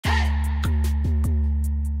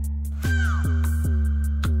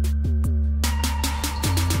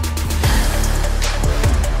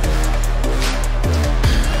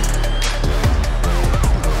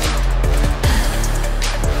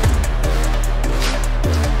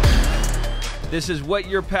This is What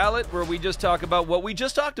Your Palate, where we just talk about what we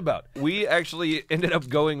just talked about. We actually ended up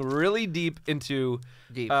going really deep into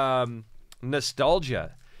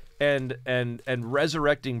nostalgia and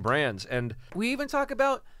resurrecting brands. And we even talk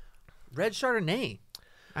about red Chardonnay.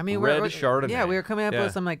 I mean, red Chardonnay. Yeah, we were coming up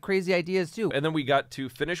with some like crazy ideas too. And then we got to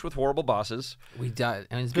finish with horrible bosses. We did. I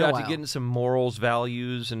mean, it's been a while. To get in some morals,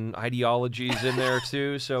 values, and ideologies in there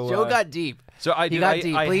too. So Joe got deep. So he got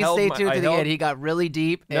deep. Please stay tuned to the end. He got really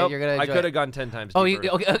deep. And nope, you're gonna enjoy I could have gone 10 times deeper.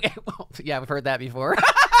 Oh, okay. Well, yeah, we've heard that before.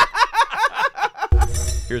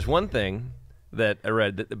 Here's one thing that I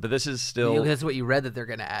read, but this is still... That's what you read that they're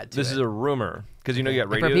going to add to This is a rumor, because you know you got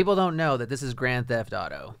radio... For people don't know that this is Grand Theft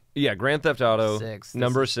Auto. Yeah, Grand Theft Auto,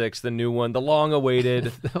 number 6, the new one, the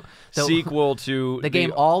long-awaited sequel to... The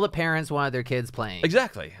game all the parents wanted their kids playing.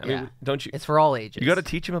 Exactly. I mean, don't you... It's for all ages. You got to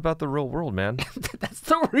teach them about the real world, man. That's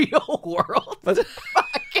the real world.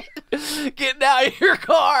 Get out of your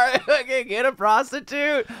car, get a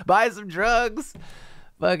prostitute, buy some drugs.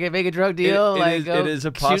 Fucking make a drug deal. It is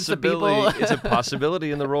a possibility. It's a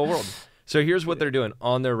possibility in the real world. So here's what they're doing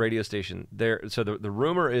on their radio station. So the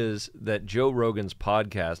rumor is that Joe Rogan's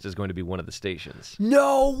podcast is going to be one of the stations.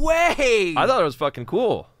 No way! I thought it was fucking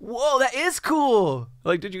cool. Whoa, that is cool.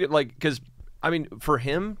 Like, did you get because I mean, for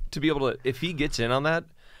him to be able to, if he gets in on that,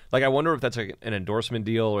 like, I wonder if that's like an endorsement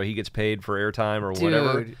deal or he gets paid for airtime or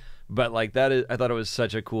whatever. But like that is, I thought it was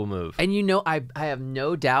such a cool move. And you know, I have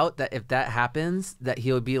no doubt that if that happens, that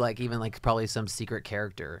he'll be like even like probably some secret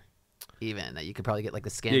character, even that you could probably get like the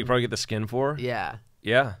skin. Yeah, you could probably get the skin for. Yeah.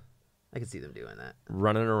 Yeah. I could see them doing that.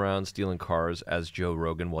 Running around stealing cars as Joe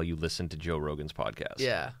Rogan while you listen to Joe Rogan's podcast.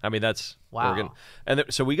 Yeah. I mean, that's wow. And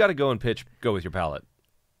so we got to go and pitch Go With Your Palate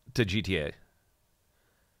to GTA.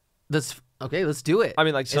 Okay, let's do it. I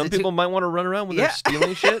mean, like some people might want to run around when they're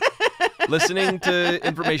stealing shit. Listening to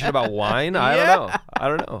information about wine, I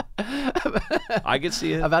don't know. I could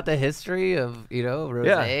see it. About the history of,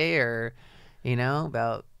 rosé or,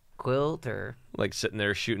 about quilt or... Like sitting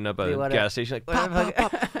there shooting up a gas station like, pop, pop,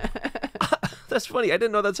 pop. That's funny. I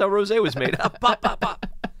didn't know that's how rosé was made. Pop, pop, pop.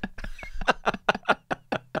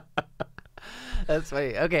 That's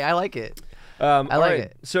funny. Okay, I like it. I like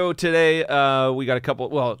it. So today we got a couple...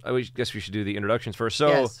 Well, I guess we should do the introductions first. So...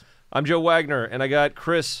 Yes. I'm Joe Wagner, and I got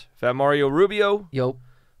Chris Fat Mario Rubio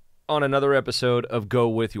on another episode of Go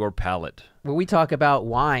With Your Palate, where we talk about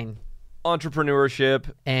wine,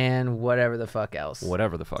 entrepreneurship, and whatever the fuck else.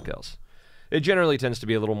 Whatever the fuck else. It generally tends to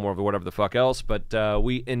be a little more of a whatever the fuck else, but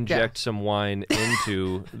we inject some wine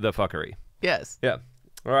into the fuckery. Yes. Yeah.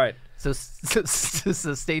 All right. So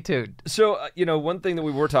stay tuned. So, one thing that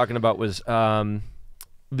we were talking about was...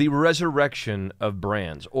 the resurrection of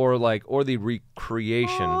brands, or the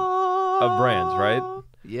recreation of brands, right?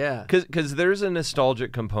 Yeah. Because there's a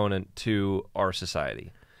nostalgic component to our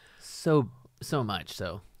society. So much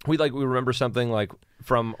so. We remember something like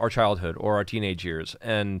from our childhood or our teenage years,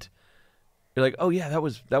 and you're like, oh yeah, that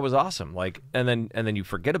was awesome. Like, and then you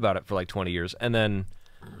forget about it for like 20 years, and then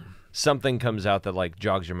something comes out that like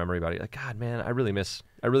jogs your memory about it. You're like, God, man, I really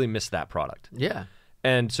miss that product. Yeah.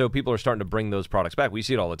 And so people are starting to bring those products back. We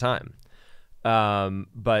see it all the time.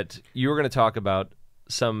 But you were going to talk about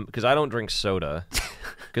some, because I don't drink soda,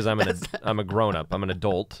 because I'm a grown up. I'm an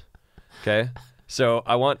adult. Okay, so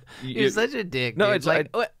I want. You're such a dick. No, dude. it's like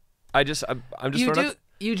I'm just.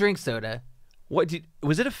 You drink soda. What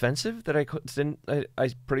was it offensive that I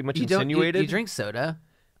pretty much insinuated? You drink soda.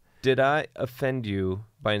 Did I offend you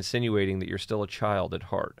by insinuating that you're still a child at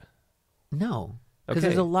heart? No. Because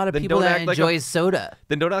there's a lot of people that enjoy soda.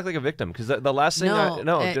 Then don't act like a victim. Because the last thing, did I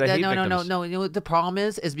hate victims? No. You know what the problem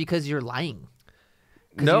is because you're lying.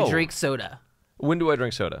 No, you drink soda. When do I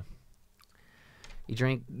drink soda? You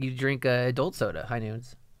drink adult soda. High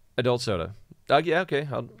Noons. Adult soda. Yeah, okay.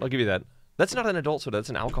 I'll give you that. That's not an adult soda. That's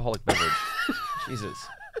an alcoholic beverage. Jesus.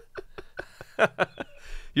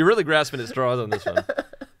 You're really grasping at straws on this one.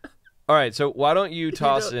 All right. So why don't you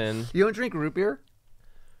toss in? You don't drink root beer?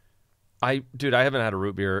 Dude, I haven't had a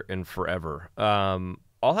root beer in forever.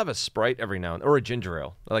 I'll have a Sprite every now and then, or a ginger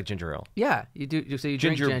ale. I like ginger ale. Yeah, you do. So you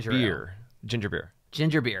drink ginger beer. Ale. Ginger beer.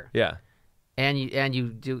 Ginger beer. Yeah. And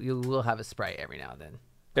you will have a Sprite every now and then.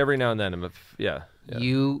 Every now and then, yeah.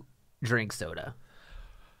 You drink soda.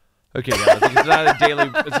 Okay, yeah,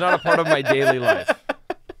 it's not a part of my daily life.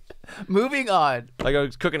 Moving on. Like, I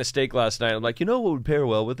was cooking a steak last night. I'm like, what would pair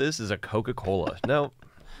well with this is a Coca-Cola. No.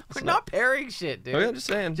 We're not pairing shit, dude. Okay, I'm just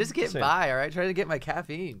saying. Just get by, all right? Try to get my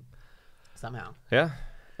caffeine. Somehow. Yeah.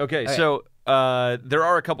 Okay, so there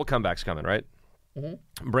are a couple comebacks coming, right?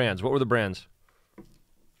 Mm-hmm. Brands. What were the brands?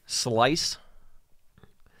 Slice.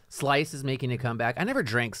 Slice is making a comeback. I never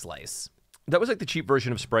drank Slice. That was like the cheap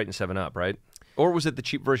version of Sprite and 7-Up, right? Or was it the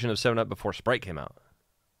cheap version of 7-Up before Sprite came out?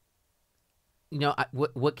 You know,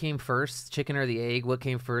 what came first, chicken or the egg? What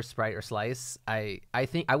came first, Sprite or Slice? I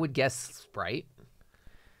think I would guess Sprite,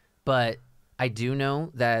 but I do know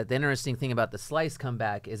that the interesting thing about the Slice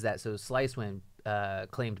comeback is that Slice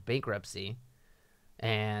claimed bankruptcy,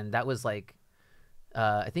 and that was like,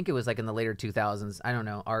 I think it was like in the later 2000s. I don't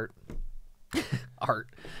know, Art. You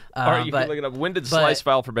can look it up. When did Slice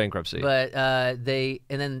file for bankruptcy? But and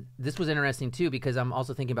then this was interesting too, because I'm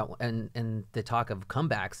also thinking about, and the talk of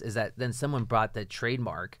comebacks is that then someone brought the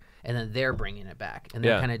trademark, and then they're bringing it back, and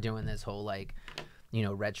they're kind of doing this whole like, you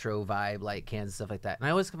know, retro vibe, like cans and stuff like that. And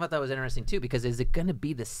I always thought that was interesting too, because is it going to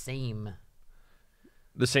be the same?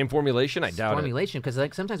 The same formulation? I doubt formulation, because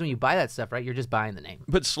like sometimes when you buy that stuff, right, you're just buying the name.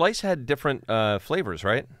 But Slice had different flavors,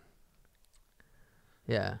 right?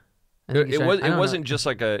 Yeah. It wasn't just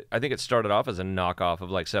like a. I think it started off as a knockoff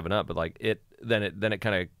of like 7-Up, but like then it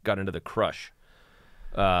kind of got into the Crush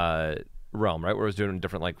realm, right? Where it was doing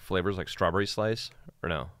different like flavors, like strawberry slice, or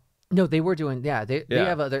no? No, they were doing. Yeah, they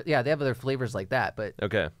have other flavors like that, but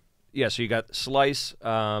okay, yeah. So you got Slice.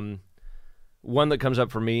 One that comes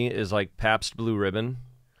up for me is like Pabst Blue Ribbon.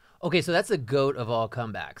 Okay, so that's the GOAT of all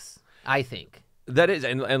comebacks, I think. That is,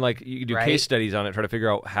 and like you do case studies on it, try to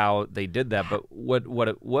figure out how they did that. But what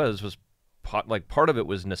it was like part of it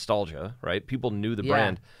was nostalgia, right? People knew the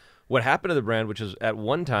brand. What happened to the brand, which was at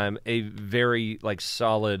one time a very like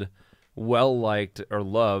solid, well liked or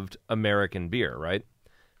loved American beer, right?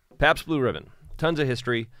 Pabst Blue Ribbon, tons of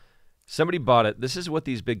history. Somebody bought it. This is what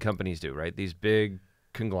these big companies do, right? These big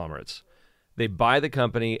conglomerates. They buy the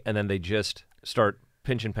company and then they just start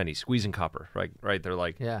pinching pennies, squeezing copper, right? Right? They're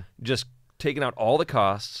like, just taking out all the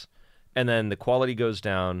costs, and then the quality goes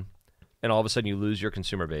down, and all of a sudden you lose your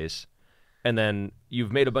consumer base, and then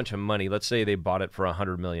you've made a bunch of money. Let's say they bought it for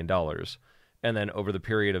 $100 million, and then over the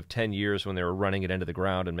period of 10 years when they were running it into the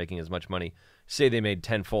ground and making as much money, say they made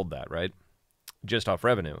tenfold that, right? Just off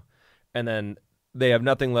revenue. And then they have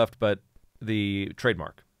nothing left but the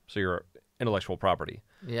trademark, so your intellectual property.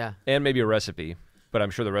 Yeah. And maybe a recipe, but I'm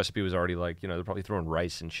sure the recipe was already like, you know, they're probably throwing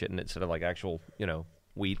rice and shit in it instead of like actual, you know,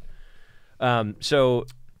 wheat. So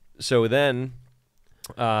then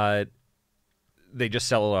they just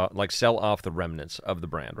sell off the remnants of the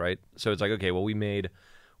brand, right? So it's like, okay, well, we made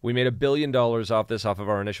 $1 billion off of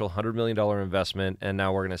our initial $100 million investment, and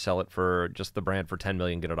now we're going to sell it for just the brand for $10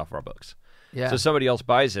 million, get it off of our books. Yeah. So somebody else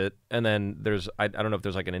buys it, and then I don't know if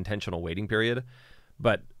there's like an intentional waiting period,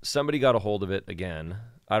 but somebody got a hold of it again.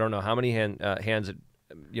 I don't know how many hands it,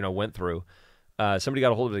 you know, went through. Somebody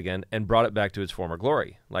got a hold of it again and brought it back to its former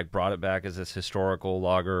glory, like brought it back as this historical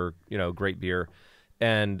lager, you know, great beer.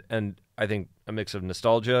 And I think a mix of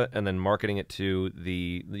nostalgia and then marketing it to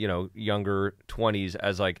the, you know, younger 20s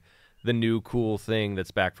as like the new cool thing that's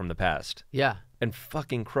back from the past. Yeah. And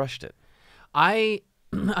fucking crushed it. I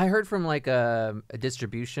heard from like a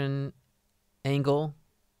distribution angle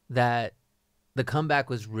that the comeback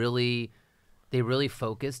was they really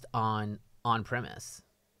focused on premise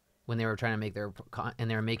when they were trying to make and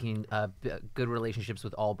they were making good relationships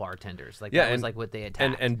with all bartenders. Like that was like what they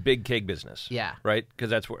attacked. And big cake business. Yeah. Right? Because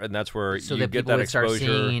that's where so you that get people that would exposure.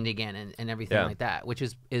 start seeing it again and everything like that, which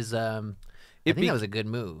is I think that was a good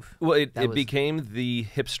move. Well, it became the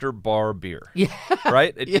hipster bar beer. Yeah.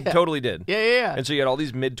 Right? It totally did. Yeah. And so you had all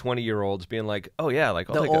these mid-20-year-olds being like, oh, yeah, like,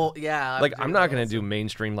 I'm not going to do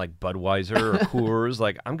mainstream like Budweiser or Coors.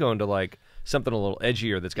 Like, I'm going to like something a little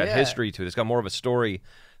edgier that's got history to it. It's got more of a story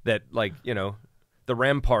that, like, you know, the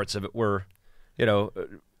ramparts of it were, you know,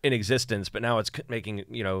 in existence, but now it's making,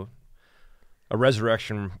 you know, a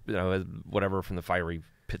resurrection, you know, whatever, from the fiery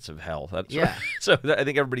pits of hell. So I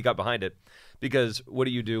think everybody got behind it, because what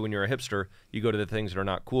do you do when you're a hipster? You go to the things that are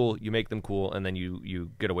not cool, you make them cool, and then you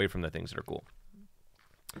get away from the things that are cool.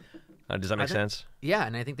 Does that make sense? Yeah,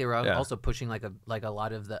 and I think they were also pushing like a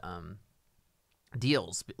lot of the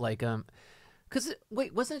deals, like because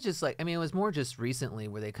wasn't it just like, I mean, it was more just recently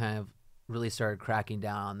where they kind of really started cracking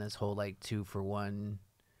down on this whole like 2-for-1,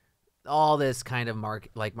 all this kind of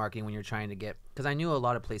marketing when you're trying to get, because I knew a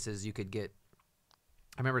lot of places you could get.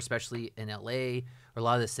 I remember especially in LA or a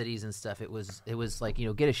lot of the cities and stuff, it was like, you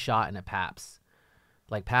know, get a shot in a Pabst,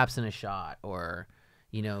 like Pabst in a shot, or,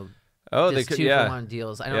 you know, they could 2-for-1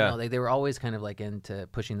 deals. I don't know. They were always kind of like into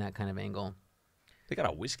pushing that kind of angle. They got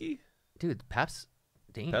a whiskey? Dude, Pabst.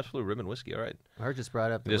 Damn. Pabst Blue Ribbon whiskey, all right. Art just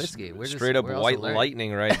brought up the whiskey. We're straight up white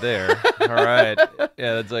lightning right there. All right.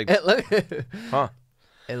 Yeah, that's like, huh.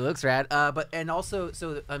 It looks rad. And also,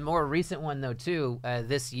 so a more recent one though too,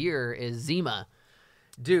 this year is Zima.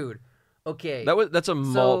 Dude, okay. That's a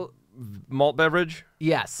malt beverage?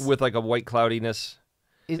 Yes. With like a white cloudiness.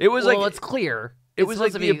 It was like it's clear. It was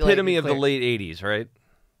like the epitome of the late '80s, right?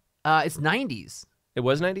 It's '90s. It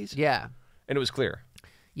was '90s. Yeah, and it was clear.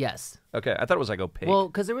 Yes. Okay, I thought it was like opaque. Well,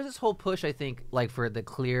 because there was this whole push, I think, like for this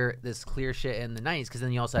clear shit in the '90s. Because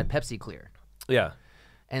then you also had Pepsi Clear. Yeah.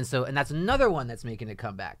 And that's another one that's making a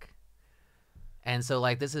comeback. And so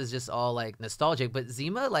like this is just all like nostalgic, but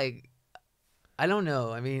Zima, like, I don't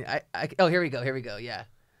know. I mean, oh, here we go. Yeah.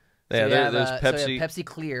 Yeah, there's Pepsi. So Pepsi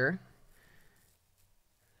Clear.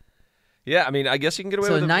 Yeah, I mean, I guess you can get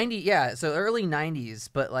away with it. Yeah, so early '90s,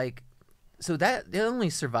 but like, so that it only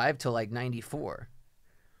survived till like '94.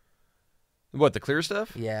 What, the clear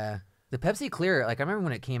stuff? Yeah, the Pepsi Clear. Like I remember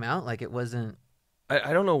when it came out, like it wasn't.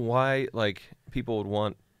 I don't know why like people would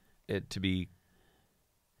want it to be.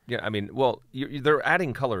 Yeah, I mean, well, they're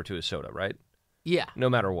adding color to a soda, right? Yeah. No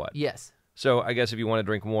matter what. Yes. So I guess if you want to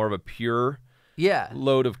drink more of a pure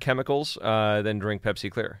load of chemicals, then drink Pepsi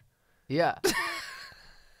Clear. Yeah.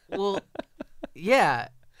 Well, yeah.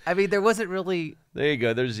 I mean, there wasn't really. There you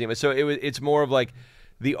go. There's Zima. So it's more of like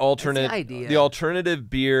the alternative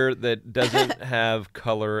beer that doesn't have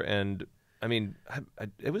color and. I mean,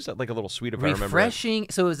 it was like a little sweet if I remember. Refreshing.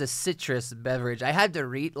 So it was a citrus beverage. I had to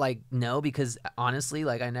read no because honestly,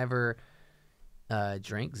 like I never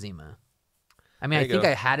drank Zima. I mean, I think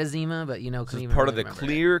I had a Zima, but couldn't even part of really the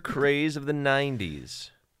clear craze of the '90s.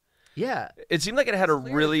 Yeah, it seemed like it had a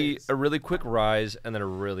really quick rise and then a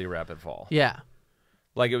really rapid fall. Yeah,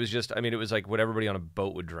 like it was just. I mean, it was like what everybody on a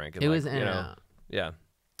boat would drink. And it was, yeah.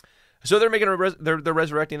 So they're making they're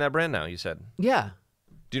resurrecting that brand now. You said. Yeah.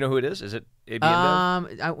 Do you know who it is? Is it AB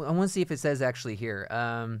InBev? I want to see if it says actually here.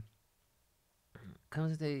 The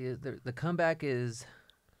comeback is.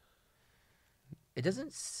 It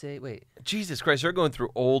doesn't say. Wait. Jesus Christ! They're going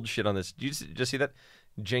through old shit on this. Did you just see that?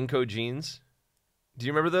 Jenko jeans. Do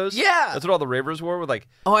you remember those? Yeah. That's what all the ravers wore with like.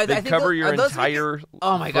 Oh, they cover your entire.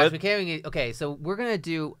 Oh my gosh! We can't even. Okay, so we're gonna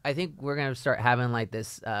do. I think we're gonna start having like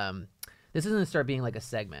this. This is gonna start being like a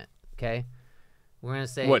segment. Okay. We're going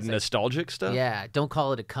to say... What, nostalgic stuff? Yeah, don't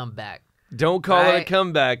call it a comeback. Don't call it a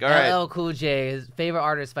comeback. All right. LL Cool J, his favorite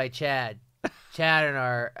artist by Chad. Chad in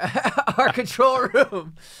our our control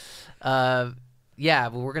room. Yeah,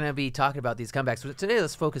 but we're going to be talking about these comebacks. Today,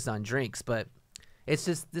 let's focus on drinks, but it's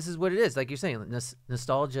just, this is what it is. Like you're saying,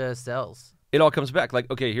 nostalgia sells. It all comes back.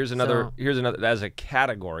 Like, okay, here's another, as a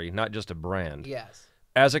category, not just a brand. Yes.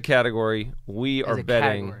 As a category, we are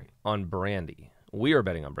betting on Brandy. We are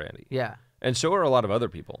betting on Brandy. Yeah. And so are a lot of other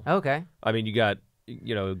people. Okay. I mean, you got,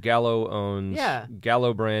 Gallo owns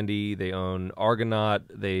Gallo Brandy. They own Argonaut.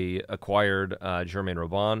 They acquired Germain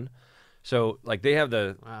Robin. So, like, they have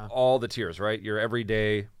all the tiers, right? Your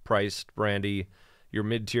everyday priced brandy, your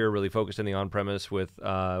mid-tier really focused in the on-premise with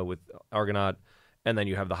Argonaut, and then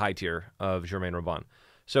you have the high tier of Germain Robin.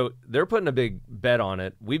 So they're putting a big bet on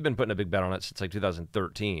it. We've been putting a big bet on it since, like,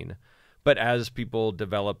 2013. But as people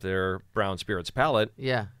develop their brown spirits palate,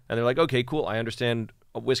 and they're like, okay, cool, I understand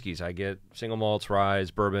whiskeys. I get single malts, rye,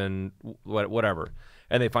 bourbon, whatever.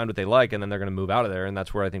 And they find what they like, and then they're going to move out of there, and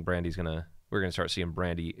that's where I think we're going to start seeing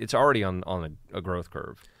Brandy. It's already on a growth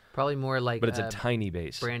curve. Probably more like... But it's a tiny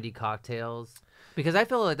base. Brandy cocktails. Because I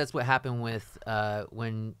feel like that's what happened with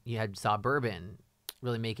when you had Saw Bourbon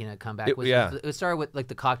really making a comeback. It started with like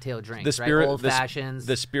the cocktail drinks, right? Old fashions.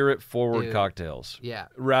 The spirit-forward cocktails. Yeah.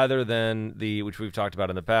 Rather than which we've talked about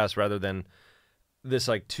in the past, rather than this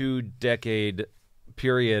like 2-decade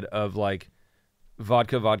period of like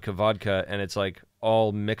vodka, and it's like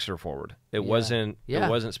all mixer forward. It wasn't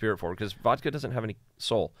spirit forward because vodka doesn't have any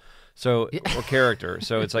soul. So or character,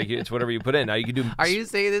 so it's like it's whatever you put in. Now you can do. Are you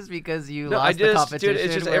saying this because you lost the competition? Dude,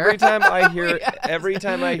 it's just every time I hear, every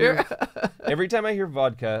time I hear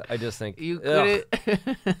vodka, I just think you couldn't.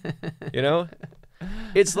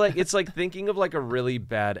 It's like thinking of like a really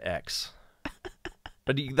bad ex,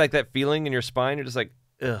 but you, like that feeling in your spine, you're just like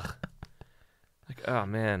ugh, like oh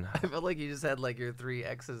man. I felt like you just had like your 3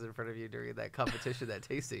 exes in front of you during that competition, that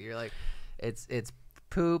tasting. You're like, it's.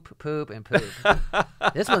 Poop, and poop.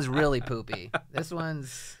 This one's really poopy. This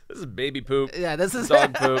is baby poop. Yeah, this is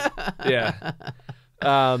dog poop. Yeah.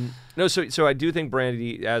 No, so I do think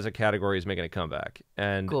Brandy as a category is making a comeback,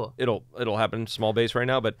 and it'll happen small base right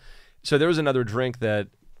now. But so there was another drink that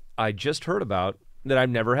I just heard about that I've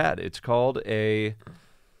never had. It's called a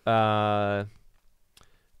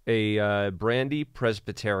Brandy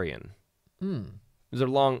Presbyterian. It's a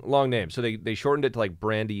long name, so they shortened it to like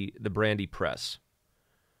Brandy, the Brandy Press.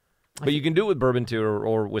 But you can do it with bourbon too,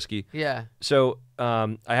 or whiskey. Yeah. So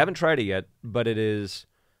I haven't tried it yet, but it is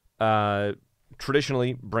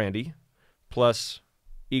traditionally brandy plus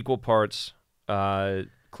equal parts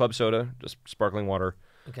club soda, just sparkling water,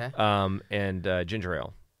 okay, and ginger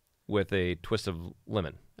ale. with a twist of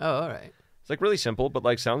lemon. Oh, all right. It's like really simple, but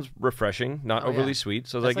like sounds refreshing, not overly sweet.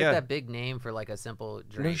 So that's like that big name for like a simple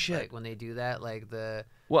drink. No shit. Like when they do that, like the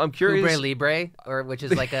I'm curious. Cuba Libre, or which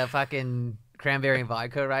is like a fucking cranberry and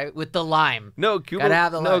vodka, right? With the lime. No, Cuba. Gotta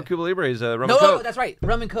have the lime. No, Cuba Libre is rum and Coke. No, that's right.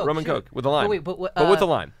 Rum and Coke. Rum and Coke with the lime. Oh, wait, but with the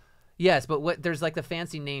lime. Yes, but what? There's like the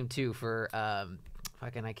fancy name too for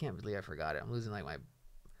fucking. I can't believe I forgot it. I'm losing like my.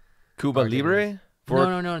 Cuba Libre.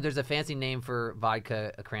 No. There's a fancy name for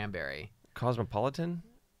vodka, a cranberry. Cosmopolitan?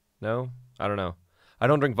 No, I don't know. I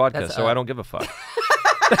don't drink vodka, so I don't give a fuck.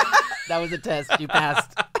 That was a test. You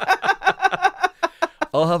passed.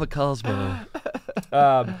 I'll have a Cosmo.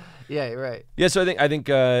 Yeah, you're right. Yeah, so I think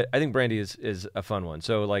Brandy is a fun one.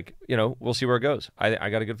 So like, you know, we'll see where it goes. I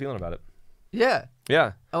got a good feeling about it. Yeah.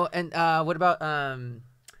 Yeah. Oh, and what about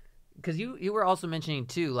because you were also mentioning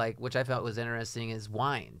too, like, which I felt was interesting, is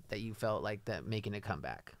wine, that you felt like that making a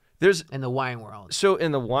comeback. There's in the wine world. So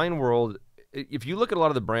in the wine world, if you look at a lot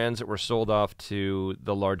of the brands that were sold off to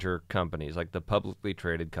the larger companies, like the publicly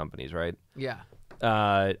traded companies, right? Yeah.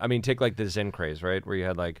 I mean, take like the Zen craze, right, where you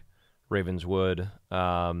had like Ravenswood,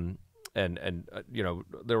 and you know,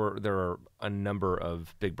 there were a number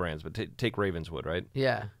of big brands, but take Ravenswood, right?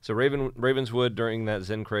 Yeah. So Ravenswood during that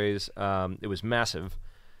Zen craze, it was massive.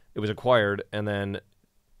 It was acquired, and then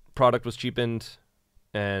product was cheapened,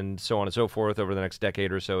 and so on and so forth over the next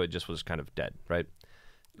decade or so. It just was kind of dead, right?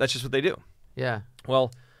 That's just what they do. Yeah.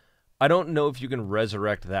 Well, I don't know if you can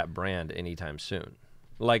resurrect that brand anytime soon.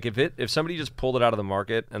 Like if somebody just pulled it out of the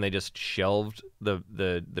market and they just shelved the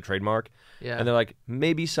trademark, and they're like,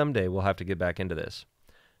 maybe someday we'll have to get back into this,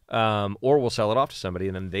 or we'll sell it off to somebody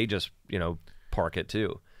and then they just, you know, park it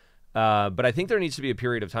too. But I think there needs to be a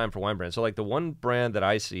period of time for wine brands. So like the one brand that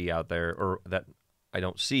I see out there, or that I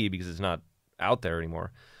don't see because it's not out there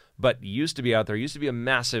anymore, but used to be out there, used to be a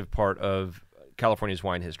massive part of California's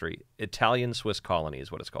wine history. Italian Swiss Colony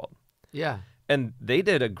is what it's called. Yeah. And they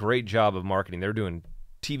did a great job of marketing. They were doing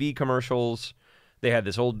TV commercials. They had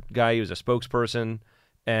this old guy who was a spokesperson,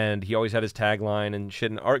 and he always had his tagline and shit.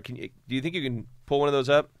 And Art, do you think you can pull one of those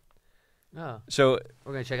up? Oh. So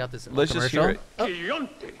we're gonna check out this let's commercial. Just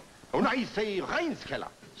hear it.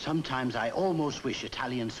 Sometimes I almost wish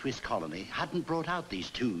Italian Swiss Colony hadn't brought out these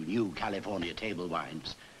two new California table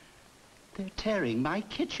wines. They're tearing my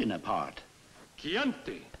kitchen apart.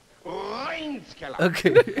 Okay.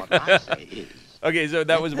 What I say is... Okay, so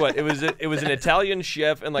that was what? It was an Italian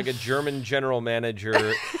chef and like a German general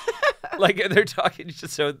manager. Like they're talking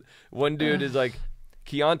just so one dude is like,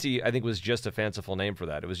 Chianti, I think, was just a fanciful name for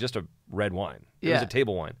that. It was just a red wine. It was a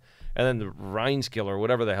table wine. And then the Rheinskiller, or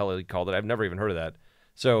whatever the hell he called it, I've never even heard of that.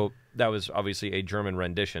 So that was obviously a German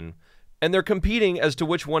rendition. And they're competing as to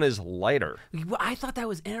which one is lighter. I thought that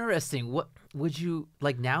was interesting. What would you,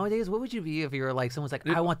 like nowadays, what would you be if you were like, someone's like,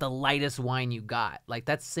 I want the lightest wine you got? Like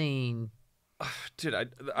that's saying... Dude,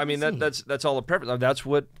 I mean, that's all a preference. That's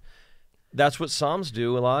what Psalms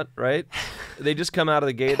do a lot, right? They just come out of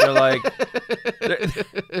the gate, they're like...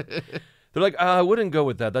 They're like, I wouldn't go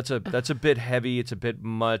with that. That's a bit heavy. It's a bit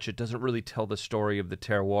much. It doesn't really tell the story of the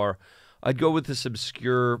terroir. I'd go with this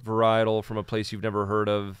obscure varietal from a place you've never heard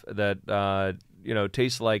of that you know,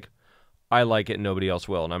 tastes like I like it and nobody else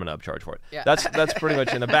will, and I'm gonna upcharge for it. Yeah. That's pretty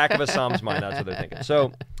much in the back of a Psalm's mind. That's what they're thinking.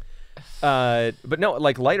 So, but no,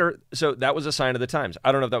 like lighter. So that was a sign of the times.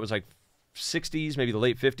 I don't know if that was like 60s, maybe the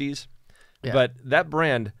late 50s, but that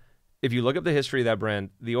brand. If you look up the history of that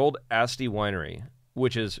brand, the old Asti Winery,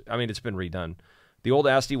 which is, I mean, it's been redone. The old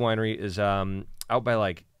Asti Winery is out by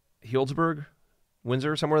like Healdsburg,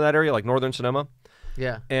 Windsor, somewhere in that area, like northern Sonoma.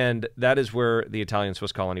 Yeah. And that is where the Italian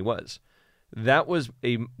Swiss Colony was. That was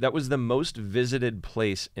the most visited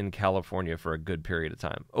place in California for a good period of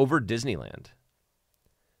time, over Disneyland.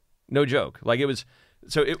 No joke. Like it was,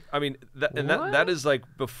 so it, I mean, that is like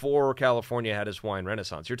before California had its wine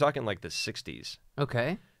renaissance. You're talking like the 60s.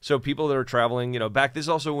 Okay. So people that are traveling, you know, back, this is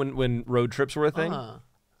also when road trips were a thing,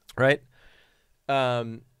 right?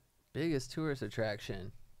 Biggest tourist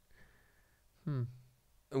attraction.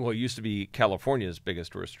 Well, it used to be California's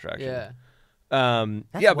biggest tourist attraction. Yeah.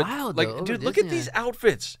 That's wild, but like, though, dude, look at these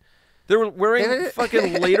outfits. They were wearing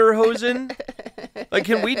fucking lederhosen. Like,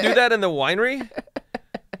 can we do that in the winery?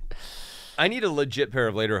 I need a legit pair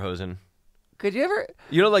of lederhosen. Could you ever?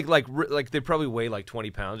 You know, like they probably weigh like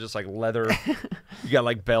 20 pounds, just like leather. You got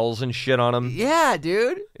like bells and shit on them. Yeah,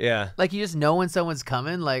 dude. Yeah. Like you just know when someone's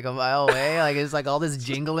coming, like a mile away. Like it's like all this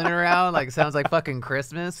jingling around. Like sounds like fucking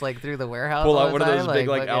Christmas, like through the warehouse. Pull out one of those big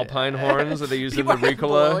like Alpine horns that they use in the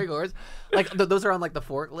Ricola. Like those are on like the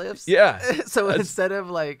forklifts. Yeah. So instead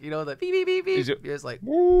of like, you know, the beep beep beep beep, you're just like,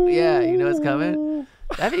 yeah, you know it's coming.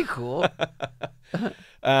 That'd be cool.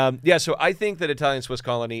 Yeah, so I think that Italian Swiss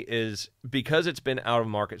Colony is, because it's been out of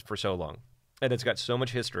market for so long, and it's got so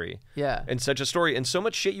much history, and such a story, and so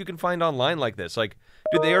much shit you can find online like this. Like,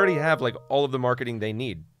 dude, they already have like all of the marketing they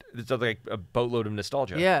need. It's like a boatload of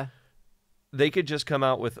nostalgia. Yeah. They could just come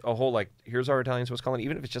out with a whole, like, here's our Italian Swiss Colony,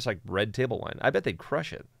 even if it's just like red table wine. I bet they'd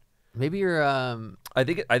crush it. Maybe you're I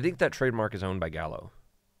think that trademark is owned by Gallo.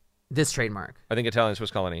 This trademark. I think Italian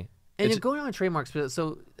Swiss Colony. And going on trademarks,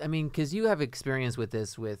 so I mean, because you have experience with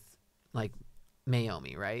this with like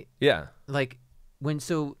Mayomi, right? Yeah. Like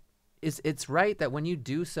it's right that when you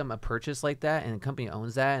do a purchase like that and a company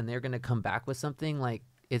owns that and they're going to come back with something, like,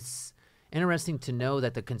 it's interesting to know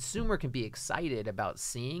that the consumer can be excited about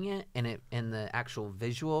seeing it and the actual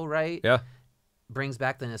visual, right? Yeah. Brings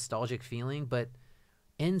back the nostalgic feeling, but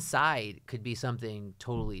inside could be something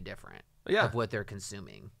totally different. Yeah. Of what they're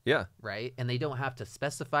consuming. Yeah. Right? And they don't have to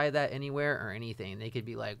specify that anywhere or anything. They could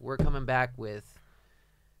be like, we're coming back with,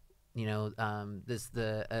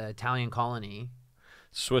 the Italian colony.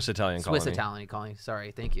 Swiss Italian colony.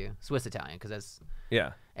 Sorry. Thank you. Swiss Italian, because that's...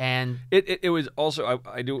 Yeah. And it was also,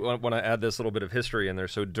 I do want to add this little bit of history in there.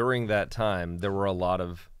 So during that time, there were a lot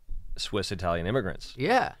of Swiss Italian immigrants.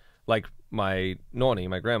 Yeah. Like my nonni,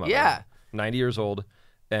 my grandmother. Yeah. 90 years old.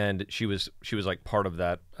 And she was like part of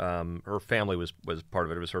that. Her family was part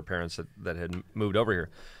of it. It was her parents that had moved over here.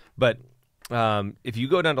 But if you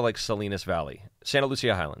go down to like Salinas Valley, Santa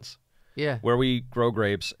Lucia Highlands, where we grow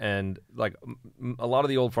grapes, and like a lot of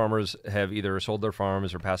the old farmers have either sold their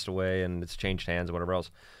farms or passed away, and it's changed hands and whatever else.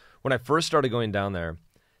 When I first started going down there,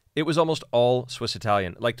 it was almost all Swiss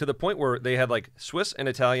Italian, like to the point where they had like Swiss and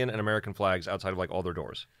Italian and American flags outside of like all their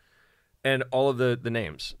doors. And all of the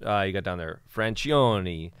names you got down there: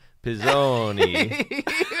 Francioni, Pizzoni,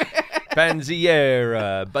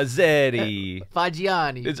 Panziera, Bazzetti,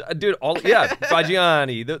 Faggiani.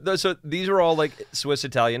 Faggiani. So these are all like Swiss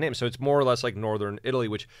Italian names. So it's more or less like Northern Italy,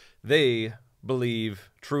 which they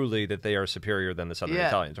believe truly that they are superior than the Southern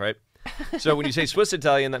Italians, right? So when you say Swiss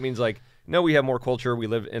Italian, that means like, no, we have more culture. We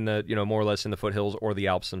live in the, more or less in the foothills or the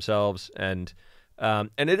Alps themselves, and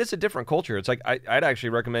it is a different culture. It's like I'd actually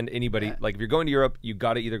recommend anybody, like if you're going to Europe, you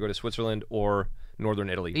got to either go to Switzerland or Northern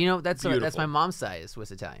Italy. That's my mom's side is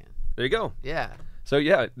Swiss Italian. There you go. Yeah. So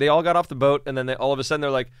yeah, they all got off the boat, and then all of a sudden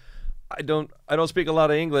they're like, I don't speak a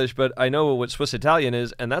lot of English, but I know what Swiss Italian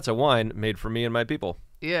is, and that's a wine made for me and my people.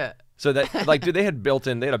 Yeah. So that like, dude, they had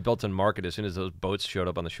a built-in market as soon as those boats showed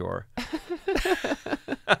up on the shore.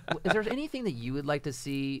 Is there anything that you would like to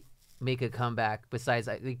see make a comeback besides,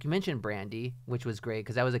 like you mentioned Brandy, which was great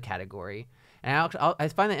because that was a category, and I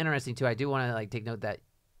find that interesting too. I do want to like take note that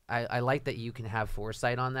I like that you can have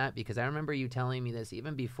Foresight on that, because I remember you telling me this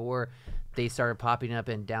even before they started popping up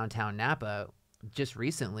in downtown Napa. Just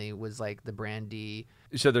recently was like the Brandy.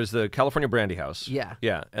 So there's the California Brandy House. Yeah.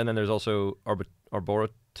 Yeah, and then there's also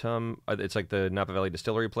Arboretum. It's like the Napa Valley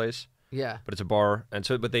Distillery place. Yeah. But it's a bar, and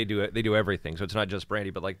so they do everything. So it's not just brandy,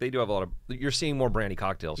 but like they do have a lot of. You're seeing more brandy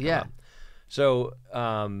cocktails come up. So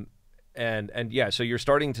and yeah, so you're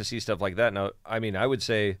starting to see stuff like that now. I mean, I would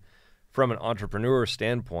say from an entrepreneur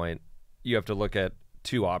standpoint, you have to look at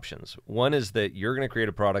two options. One is that you're going to create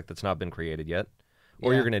a product that's not been created yet,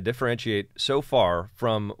 or you're going to differentiate so far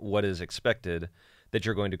from what is expected that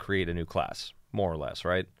you're going to create a new class, more or less,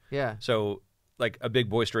 right? Yeah. So like a big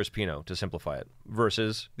boisterous Pinot, to simplify it,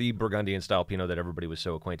 versus the Burgundian style Pinot that everybody was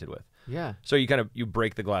so acquainted with. Yeah. So you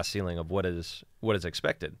break the glass ceiling of what is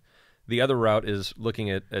expected. The other route is looking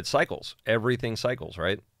at cycles. Everything cycles,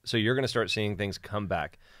 right? So you're going to start seeing things come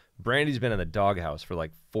back. Brandy's been in the doghouse for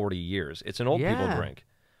like 40 years. It's an old people drink.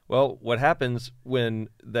 Well, what happens when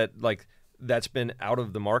that's been out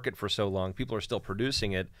of the market for so long? People are still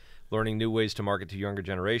producing it, learning new ways to market to younger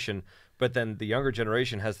generation. But then the younger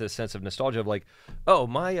generation has this sense of nostalgia of like, oh,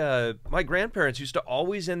 my grandparents used to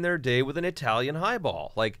always end their day with an Italian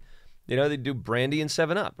highball. Like, they do brandy and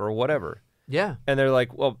 7-Up or whatever. Yeah. And they're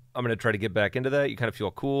like, well, I'm going to try to get back into that. You kind of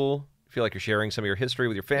feel cool. Feel like you're sharing some of your history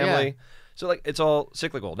with your family. Yeah. So like it's all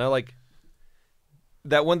cyclical. Now like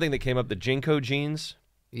that one thing that came up, the Jinko jeans.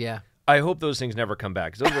 Yeah. I hope those things never come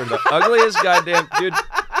back, because those were the ugliest goddamn dude.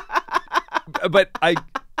 But I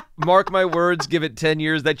mark my words, give it 10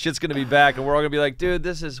 years, that shit's gonna be back, and we're all gonna be like, dude,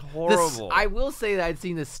 this is horrible. I will say that I'd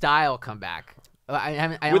seen the style come back.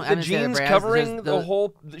 I with the jeans covering the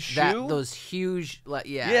whole shoe. Those huge,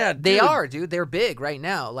 yeah, they are, dude. They're big right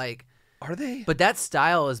now, like. Are they? But that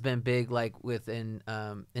style has been big, like in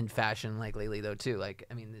fashion, like lately though too. Like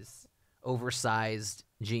I mean, this oversized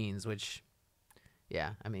jeans, which,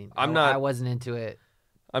 I mean, I wasn't into it.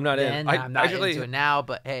 I'm not then, I'm not into it now.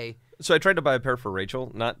 But hey, So I tried to buy a pair for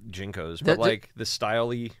Rachel, not Jinkos, but like the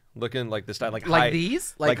styly looking, like the style, like high,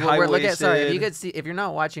 these, like we're looking at. high-waisted. Sorry, if you could see, if you're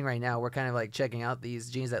not watching right now, we're kind of like checking out these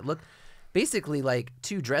jeans that look basically like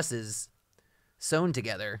two dresses sewn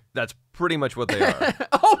together. That's pretty much what they are.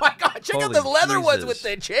 Oh my God! Check out Holy the leather ones Jesus. with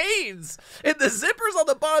the chains and the zippers on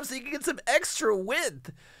the bottom, so you can get some extra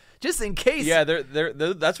width, just in case. Yeah,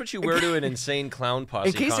 that's what you wear to an insane clown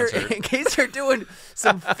posse concert. In case you're doing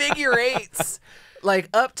some figure eights, like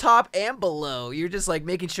up top and below. You're just like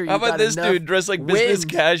making sure you. How about got this enough dude dressed like business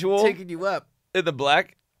wind casual taking you up? in the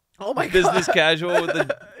black? Oh my God! Business casual with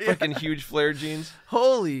the fucking huge flare jeans.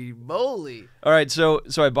 Holy moly! All right, so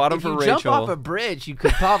I bought them If for you Rachel. jump off a bridge, you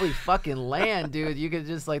could probably fucking land, dude. You could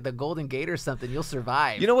just like the Golden Gate or something. You'll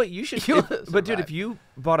survive. You know what? You should. You'll But dude, survive. if you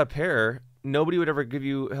bought a pair, nobody would ever give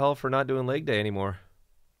you hell for not doing leg day anymore.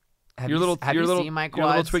 Have Your you, little, have your you little, seen my your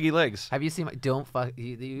little quads? twiggy legs. Have you seen my? Don't fuck.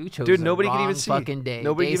 You chose Dude, the nobody wrong can even see. fucking day.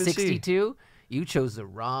 Nobody Day can even see. 62. You chose the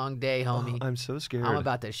wrong day, homie. I'm so scared. I'm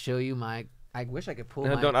about to show you my. I wish I could pull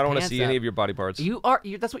No, my. I don't want to pants see up. any of your body parts. You are.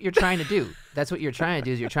 That's what you're trying to do. That's what you're trying to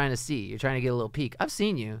do. Is you're trying to see. You're trying to get a little peek. I've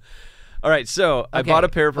seen you. All right, so I Okay, bought a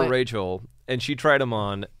pair for but- Rachel, and she tried them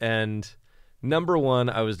on. And number one,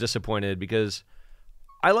 I was disappointed because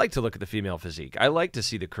I like to look at the female physique. I like to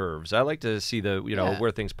see the curves. I like to see the Yeah.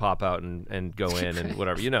 where things pop out and go in and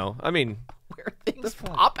whatever. I mean, Where things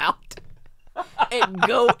pop out and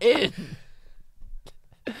go in.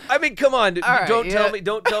 come on. All right, don't yeah.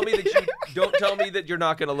 don't tell me that you're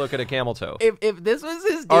not going to look at a camel toe. If this was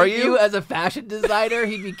his Are debut you? as a fashion designer,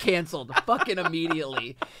 he'd be canceled fucking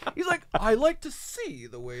immediately. He's like, I like to see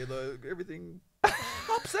the way everything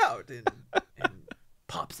pops out and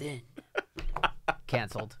Pops in.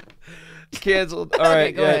 Canceled. Canceled. All Okay,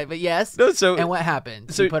 right, go yeah. ahead. But yes. No, so and what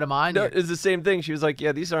happened? so You put them on. No, you're- it's the same thing. She was like,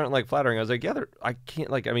 "Yeah, these aren't like flattering." I was like, "Yeah, I can't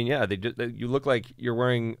like. I mean, yeah, you look like you're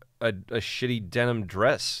wearing a shitty denim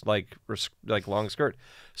dress, like long skirt."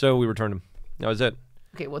 So we returned them. That was it.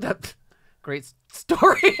 Okay, well that's great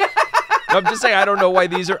story. I'm just saying, I don't know why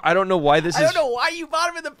these are. I don't know why this I is. don't know why you bought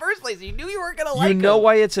them in the first place. You knew you weren't gonna like You know them.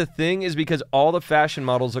 why it's a thing is because all the fashion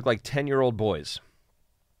models look like 10-year-old boys.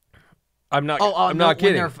 I'm not. Oh, I'm no, not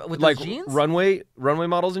when kidding. they're with like those jeans? runway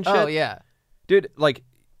models and shit. Oh yeah. Dude, like,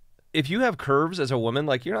 if you have curves as a woman,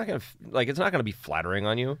 like, you're not gonna it's not gonna be flattering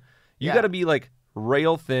on you. You Yeah. got to be like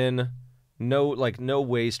rail thin, no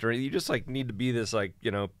waist, or you just like need to be this like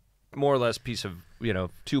more or less piece of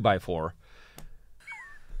 2x4.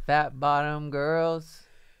 Fat bottom girls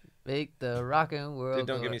make the rockin' world. Dude,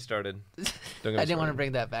 don't go get me started. Don't get me I didn't want to started.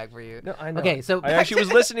 bring that back for you. No, I know. Okay, so I actually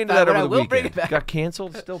was listening to that but over I the will weekend. bring it back. Got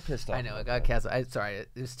canceled. Still pissed off. I know it got canceled. Sorry, it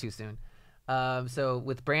was too soon. So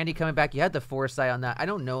with Brandy coming back, you had the Foresight on that. I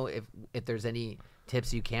don't know if there's any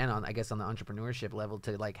tips you can on, I guess, on the entrepreneurship level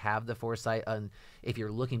to like have the Foresight on if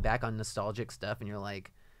you're looking back on nostalgic stuff and you're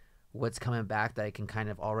like, what's coming back that I can kind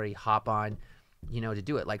of already hop on, to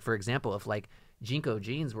do it. Like for example, if like Jinko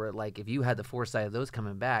jeans were like, if you had the Foresight of those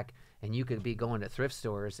coming back and you could be going to thrift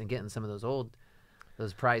stores and getting some of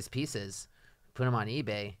those prized pieces, put them on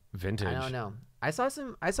eBay. Vintage. I don't know. I saw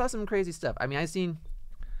some crazy stuff. I mean, I've seen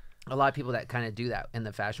a lot of people that kind of do that in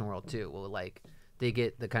the fashion world too. Well, like they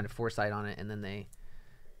get the kind of Foresight on it, and then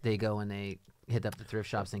they go and they hit up the thrift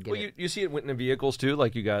shops and get Well, it. you see it in vehicles too.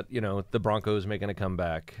 Like you got the Broncos making a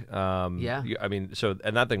comeback. Yeah. I mean,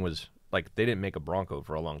 and that thing was like they didn't make a Bronco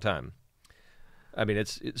for a long time. I mean,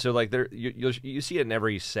 so like you see it in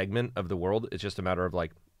every segment of the world. It's just a matter of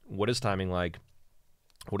like, what is timing like,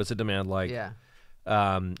 what is the demand like, Yeah.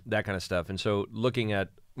 that kind of stuff. And so looking at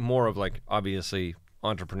more of like, obviously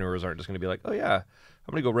entrepreneurs aren't just going to be like, oh yeah,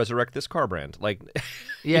 I'm going to go resurrect this car brand. Like,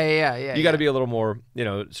 Yeah. you got to be a little more,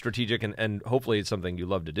 strategic and hopefully it's something you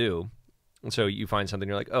love to do. And so you find something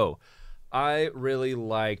you're like, oh, I really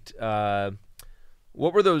liked.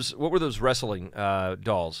 What were those wrestling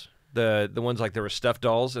dolls? The ones like there were stuffed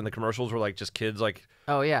dolls and the commercials were like just kids like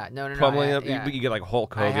Oh yeah. No. pummeling up. Yeah. You get like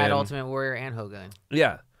Hulk I Hogan. had Ultimate Warrior and Hogan.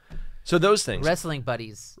 Yeah. So those things. Wrestling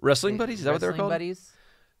buddies. Wrestling buddies? Is that what they're Wrestling called? buddies.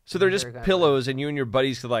 So they're just They're kind of pillows and you and your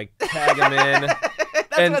buddies could like tag them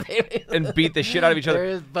in and beat the shit out of each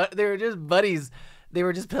other. They were just buddies. They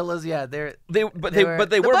were just pillows. Yeah. They were They were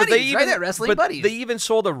buddies, even right? Wrestling but buddies. they even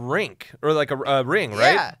sold a rink or like a ring,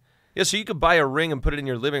 right? Yeah. Yeah, so you could buy a ring and put it in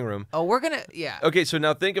your living room. Oh, we're gonna. Yeah. Okay, so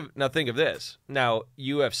now think of this. Now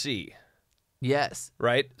UFC, Yes.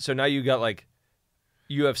 right? So now you got like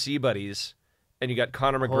UFC buddies, and you got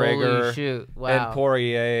Conor Holy McGregor shoot. Wow. and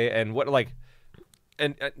Poirier and what like,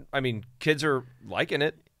 and I mean kids are liking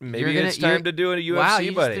it. Maybe it's time to do a UFC wow,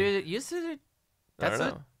 you buddy. Just threw it. I don't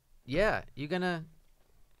know. Yeah. You gonna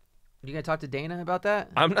talk to Dana about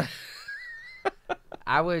that? I'm not.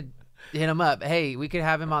 I would hit him up. Hey, we could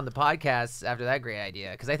have him on the podcast after that great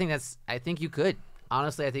idea because I think you could.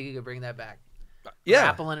 Honestly, I think you could bring that back. Yeah,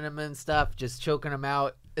 grappling him and stuff, just choking him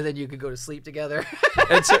out, and then you could go to sleep together.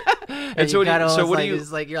 And so what do you?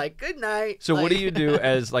 It's like you're like good night. So like, what do you do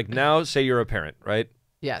as like now? Say you're a parent, right?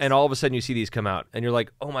 Yes. And all of a sudden you see these come out, and you're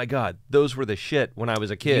like, oh my god, those were the shit when I was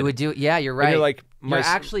a kid. You would do, yeah, you're right. And you're like, you're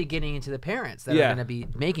actually getting into the parents that are going to be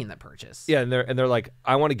making the purchase. Yeah, and they're like,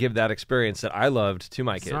 I want to give that experience that I loved to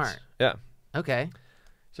my kids. Smart. Yeah. Okay.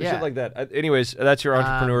 So shit like that. Anyways, that's your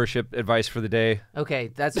entrepreneurship advice for the day.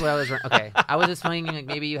 Okay, that's what I was. Okay, I was just thinking like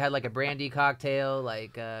maybe you had like a brandy cocktail,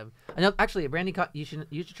 like no, actually a brandy. You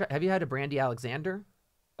should try. Have you had a brandy Alexander?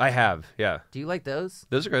 I have. Yeah. Do you like those?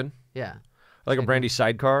 Those are good. Yeah. I like a brandy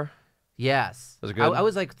sidecar. Yes. Those are good. I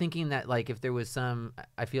was like thinking that like if there was some,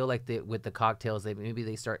 I feel like with the cocktails, maybe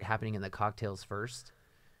they start happening in the cocktails first,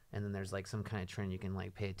 and then there's like some kind of trend you can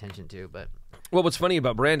like pay attention to. But well, what's funny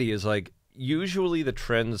about brandy is like usually the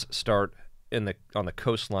trends start on the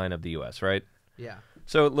coastline of the U.S., right? Yeah.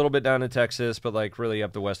 So a little bit down in Texas, but like really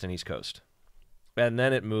up the west and east coast, and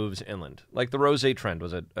then it moves inland. Like the rosé trend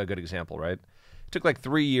was a good example, right? It took like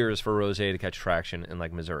 3 years for rosé to catch traction in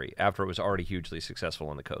like Missouri after it was already hugely successful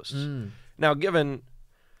on the coasts. Now, given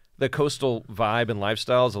the coastal vibe and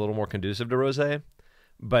lifestyle is a little more conducive to rosé,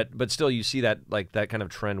 but still you see that like that kind of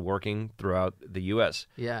trend working throughout the U.S.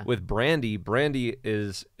 Yeah. With brandy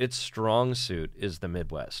is its strong suit is the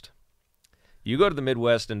Midwest. You go to the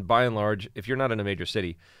Midwest, and by and large, if you're not in a major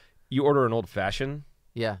city, you order an old fashioned.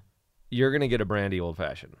 Yeah. You're gonna get a brandy old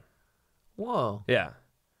fashioned. Whoa. Yeah.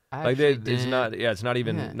 I It's not. Yeah, it's not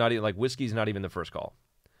even like whiskey's not even the first call.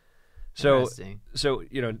 So so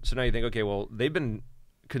now you think, okay, well they've been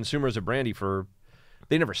consumers of brandy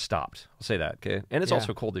they never stopped. I'll say that, okay? And it's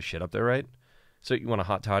also cold as shit up there, right? So you want a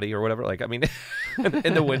hot toddy or whatever? Like, I mean,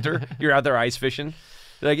 in the winter, you're out there ice fishing.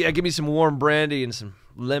 Like, yeah, give me some warm brandy and some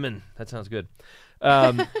lemon. That sounds good.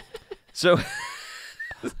 So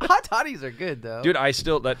hot toddies are good though, dude.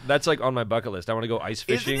 That's like on my bucket list. I want to go ice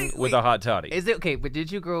fishing with a hot toddy. Is it okay? But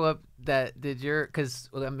did you grow up because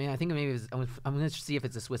I mean I think maybe I'm gonna see if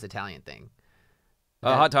it's a Swiss Italian thing.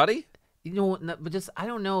 A hot toddy? You know, but just I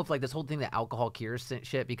don't know if like this whole thing that alcohol cures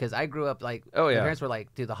shit because I grew up like my parents were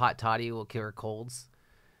like, dude, the hot toddy will cure colds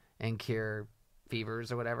and cure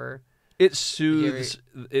fevers or whatever. It soothes.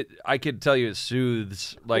 I could tell you it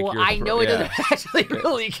soothes. Like, well, I know it doesn't actually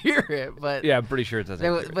really cure it, but yeah, I'm pretty sure it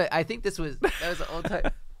doesn't. But I think that was the old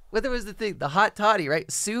time. What was the thing? The hot toddy,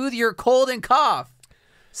 right? Soothe your cold and cough.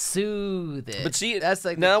 Soothe it. But see, that's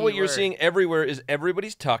like now what you're seeing everywhere is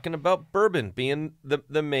everybody's talking about bourbon being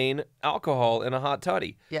the main alcohol in a hot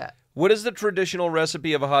toddy. Yeah. What is the traditional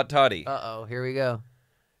recipe of a hot toddy? Here we go.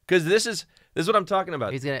 Because this is what I'm talking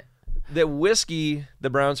about. He's gonna. The whiskey, the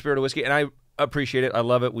brown spirit of whiskey, and I appreciate it. I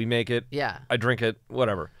love it. We make it. Yeah. I drink it.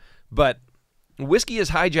 Whatever. But whiskey has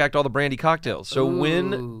hijacked all the brandy cocktails. So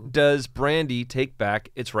when does brandy take back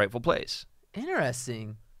its rightful place?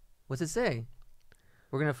 Interesting. What's it say?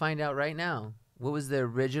 We're going to find out right now. What was the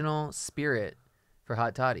original spirit for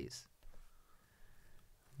hot toddies?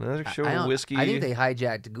 Whiskey. I think they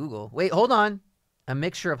hijacked Google. Wait, hold on. A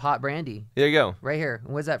mixture of hot brandy. There you go. Right here.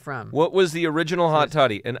 Where's that from? What was the original hot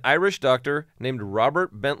toddy? An Irish doctor named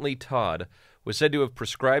Robert Bentley Todd was said to have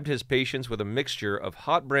prescribed his patients with a mixture of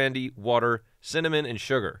hot brandy, water, cinnamon, and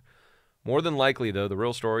sugar. More than likely, though, the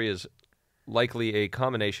real story is likely a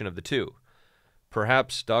combination of the two.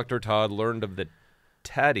 Perhaps Dr. Todd learned of the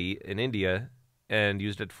toddy in India and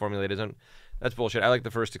used it to formulate his own. That's bullshit. I like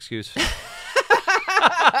the first excuse.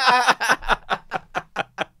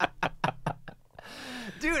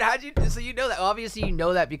 Dude, how'd you? So you know that? Obviously, you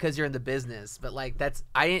know that because you're in the business. But like,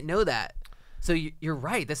 I didn't know that. So you're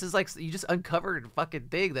right. This is like you just uncovered a fucking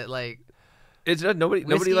thing that like. It's not nobody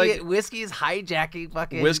like whiskey is hijacking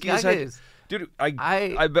fucking whiskey is dude.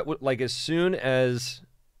 I bet like as soon as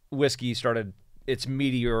whiskey started its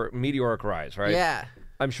meteoric rise, right? Yeah.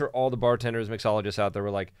 I'm sure all the bartenders, mixologists out there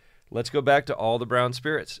were like, let's go back to all the brown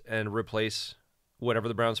spirits and replace whatever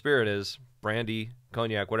the brown spirit is, brandy,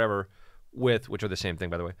 cognac, whatever, which are the same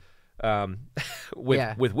thing, by the way,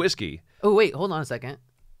 with whiskey. Oh, wait, hold on a second.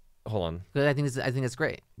 Hold on. I think it's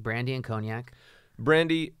great. Brandy and cognac.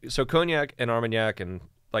 Brandy, so cognac and Armagnac and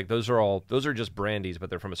like those are just brandies, but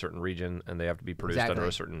they're from a certain region and they have to be produced under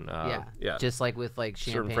a certain just like with like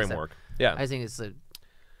champagne certain framework. Stuff. Yeah, I think it's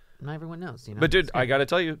not everyone knows, you know. But dude, I gotta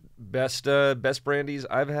tell you, best brandies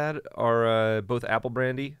I've had are both apple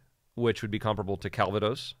brandy, which would be comparable to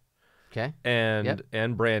Calvados. Okay.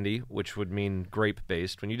 And brandy, which would mean grape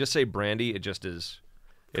based. When you just say brandy, it just is.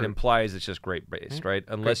 It implies it's just grape based, right?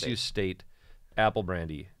 Unless you state apple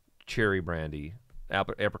brandy, cherry brandy,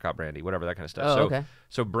 apricot brandy, whatever, that kind of stuff. Oh, so, okay.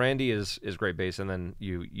 so brandy is great base, and then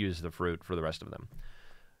you use the fruit for the rest of them.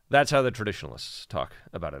 That's how the traditionalists talk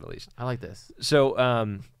about it, at least. I like this.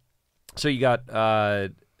 So, so you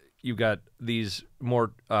got these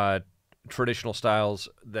more traditional styles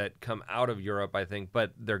that come out of Europe, I think,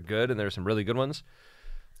 but they're good, and there's some really good ones.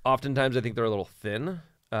 Oftentimes, I think they're a little thin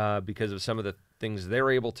because of some of the things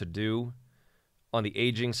they're able to do on the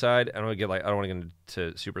aging side. I don't want to get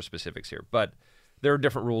into super specifics here, but there are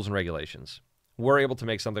different rules and regulations. We're able to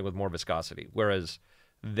make something with more viscosity, whereas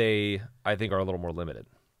they, I think, are a little more limited.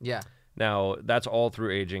 Yeah. Now, that's all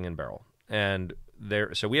through aging in barrel. And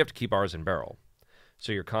so we have to keep ours in barrel.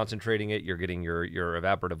 So you're concentrating it, you're getting your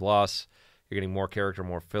evaporative loss, you're getting more character,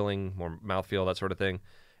 more filling, more mouthfeel, that sort of thing.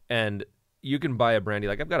 And you can buy a brandy,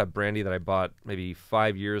 like I've got a brandy that I bought maybe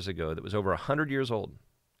 5 years ago that was over 100 years old,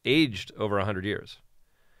 aged over 100 years.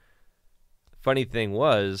 Funny thing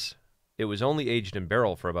was, it was only aged in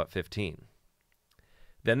barrel for about 15.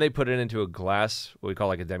 Then they put it into a glass, what we call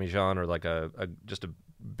like a demijohn, or like just a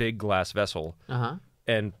big glass vessel,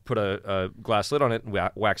 and put a glass lid on it and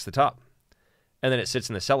wax the top. And then it sits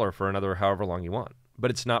in the cellar for another however long you want. But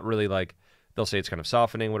it's not really like, they'll say it's kind of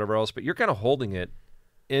softening, whatever else, but you're kind of holding it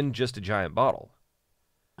in just a giant bottle.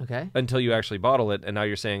 Okay. Until you actually bottle it, and now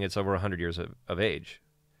you're saying it's over 100 years of age.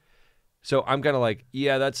 So I'm kind of like,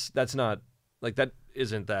 yeah, that's not, like, that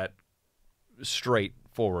isn't that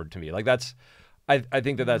straightforward to me. Like, that's, I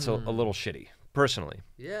think that's a little shitty, personally.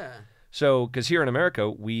 Yeah. So, because here in America,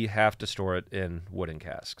 we have to store it in wooden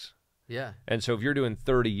casks. Yeah. And so if you're doing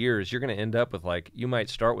 30 years, you're going to end up with, like, you might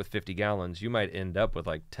start with 50 gallons. You might end up with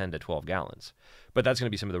like 10 to 12 gallons. But that's going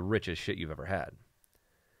to be some of the richest shit you've ever had.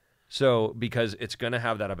 So, because it's going to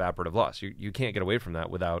have that evaporative loss. You can't get away from that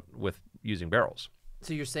with using barrels.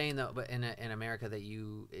 So you're saying, though, but in America that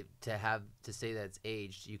to say that it's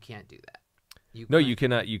aged, you can't do that. No, you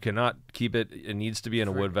cannot. You cannot keep it. It needs to be in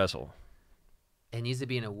a wood vessel. It needs to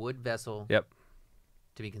be in a wood vessel. Yep.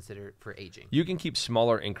 To be considered for aging. You can keep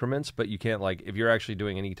smaller increments, but you can't, like, if you're actually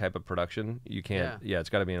doing any type of production, you can't. Yeah, it's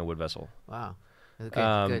got to be in a wood vessel. Wow.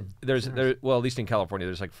 Okay, good. Well, at least in California,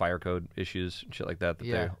 there's like fire code issues and shit like that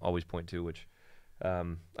they always point to, which, I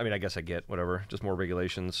mean, I guess I get, whatever. Just more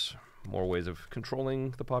regulations, more ways of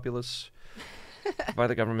controlling the populace by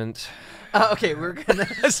the government. Okay, we're gonna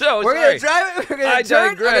we're gonna drive it. We're gonna turn.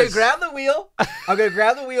 I'm gonna grab the wheel. I'm gonna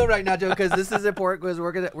grab the wheel right now, Joe, because this is important. Because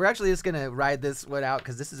we're actually just gonna ride this one out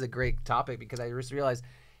because this is a great topic. Because I just realized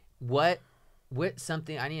what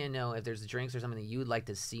something I need to know if there's drinks or something that you would like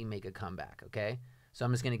to see make a comeback. Okay, so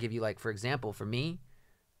I'm just gonna give you, like, for example, for me,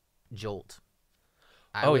 Jolt.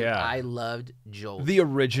 I loved Jolt. The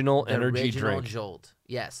original energy drink. Jolt.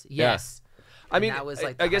 Yes. Yeah. I mean, that was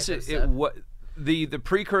like I guess the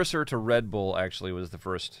precursor to Red Bull actually was the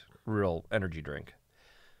first real energy drink.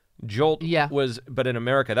 Jolt was, but in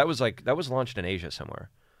America that was launched in Asia somewhere,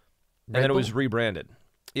 and then it was rebranded.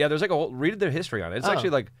 Yeah, there's like a whole read the history on it. It's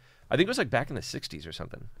actually like, I think it was like back in the 60s or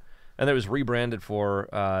something, and it was rebranded for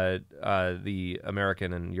the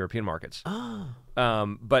American and European markets.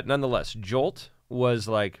 But nonetheless, Jolt was,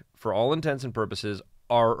 like, for all intents and purposes,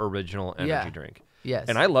 our original energy drink. Yes.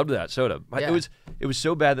 And I loved that soda. It was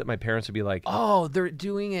so bad that my parents would be like, "Oh, they're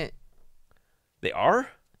doing it." They are?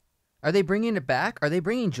 Are they bringing it back? Are they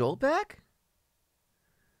bringing Jolt back?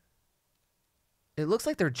 It looks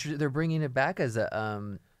like they're bringing it back as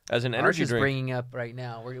an energy drink. Bringing up right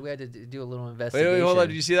now. We had to do a little investigation. Wait, hold on.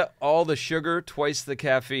 Did you see that? All the sugar, twice the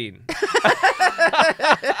caffeine. That's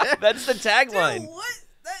the tagline. Dude, what?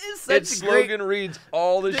 That is such its slogan reads,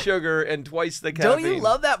 all the sugar and twice the caffeine. Don't you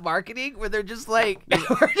love that marketing where they're just like,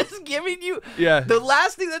 we're just giving you. Yeah. The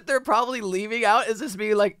last thing that they're probably leaving out is just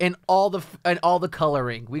being like, and all the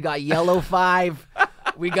coloring. We got yellow 5,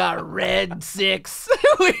 we got red 6,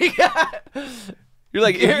 we got. You're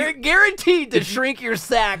like, guaranteed to shrink your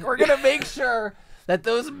sack. We're gonna make sure that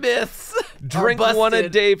those myths drink are one a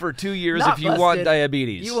day for 2 years Not if you busted. want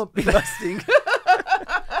diabetes. You won't be busting.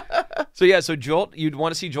 So Jolt, you'd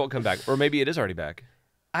want to see Jolt come back, or maybe it is already back.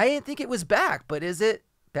 I didn't think it was back, but is it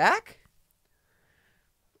back?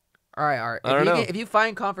 All right, Art. I don't know. If you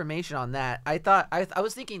find confirmation on that, I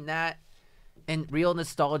was thinking that, and real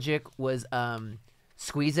nostalgic was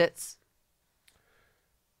Squeeze-Its.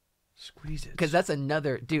 Squeeze it. Because that's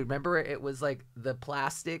another dude. Remember, it was like the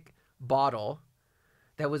plastic bottle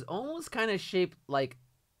that was almost kind of shaped like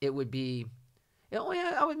it would be.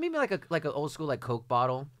 Maybe like an old school like Coke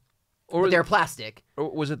bottle. Or they're plastic.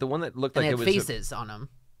 Or was it the one that looked and like it it was faces on them?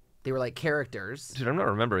 They were like characters. Dude, I'm not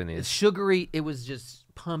remembering these. It's sugary. It was just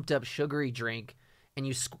pumped up sugary drink,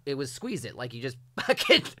 and it was squeeze it. Like you just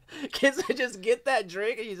fucking kids would just get that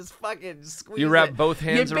drink and you just fucking squeeze it. You wrap both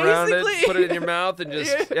hands around it, put it in your mouth, and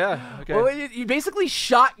just okay. Well, you basically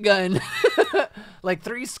shotgun like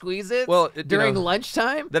 3 squeeze-its during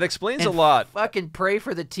lunchtime. That explains a lot. Fucking pray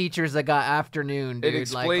for the teachers that got afternoon, dude. It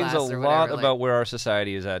explains a lot about where our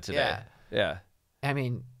society is at today. Yeah. I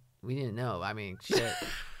mean, we didn't know. I mean, shit.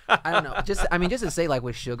 I don't know. Just to say, like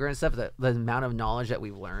with sugar and stuff, the amount of knowledge that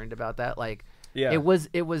we've learned about that, like, it was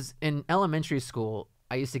in elementary school.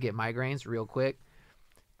 I used to get migraines real quick,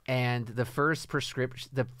 and the first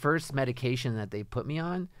medication that they put me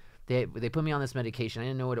on, they put me on this medication. I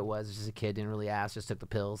didn't know what it was. I was just a kid, didn't really ask, just took the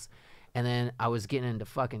pills, and then I was getting into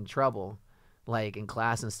fucking trouble, like in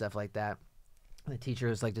class and stuff like that. The teacher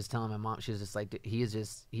was like just telling my mom, she was just like, he's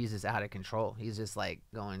just out of control. He's just like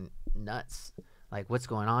going nuts. Like, what's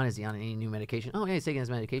going on? Is he on any new medication? Oh, yeah, he's taking his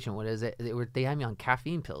medication. What is it? They had me on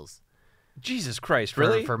caffeine pills. Jesus Christ,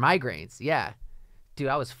 really? For migraines, yeah. Dude,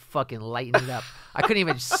 I was fucking lighting it up. I couldn't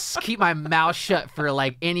even keep my mouth shut for,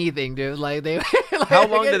 like, anything, dude. Like, they. Like, how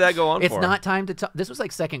long did that go on for? It's not time to talk. This was,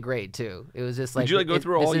 like, 2nd grade, too. It was just, like. Did you, like, go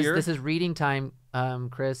through all year? This is reading time,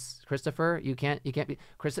 Christopher. You can't be.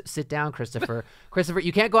 Sit down, Christopher. Christopher,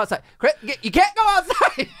 you can't go outside. You can't go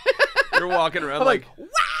outside. You're walking around like. Wow!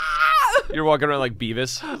 You're walking around like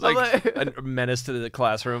Beavis, like a menace to the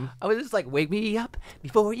classroom. I was just like, wake me up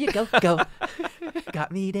before you go.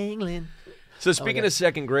 Got me dangling. So speaking of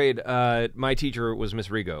 2nd grade, my teacher was Miss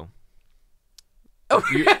Rigo. Oh,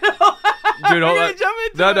 dude, hold on.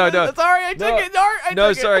 No. Sorry, I took it.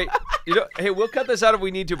 No, sorry. Hey, we'll cut this out if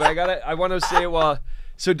we need to, but I want to say it while.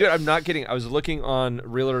 So, dude, I'm not kidding. I was looking on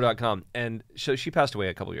Realtor.com, and so she passed away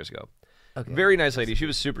a couple years ago. Okay. Very nice lady. She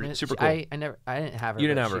was super cool. I didn't have her. You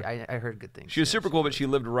didn't have her. I heard good things. She was super cool, but she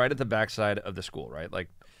lived right at the backside of the school, right? Like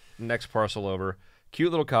next parcel over. Cute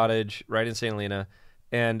little cottage right in St. Helena.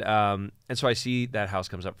 And so I see that house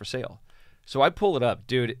comes up for sale. So I pull it up.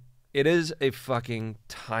 Dude, it is a fucking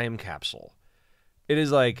time capsule. It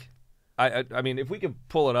is like, I mean, if we could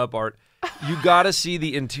pull it up, Art, you got to see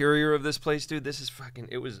the interior of this place, dude. This is fucking,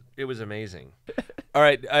 it was amazing. All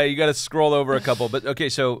right, you got to scroll over a couple. But, okay,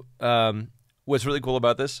 so what's really cool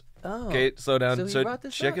about this? Oh. Okay, slow down. So brought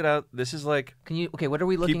this check up? It out. This is like. Okay, what are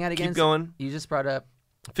we looking at again? Keep going. You just brought up.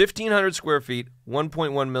 1,500 square feet,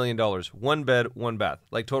 $1.1 million, 1 bed, 1 bath,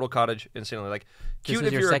 like total cottage in St. Louis. Like, cute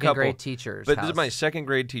if you're a couple. Grade teacher's but house. This is my 2nd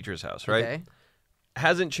grade teacher's house, right? Okay.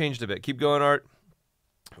 Hasn't changed a bit. Keep going, Art.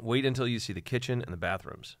 Wait until you see the kitchen and the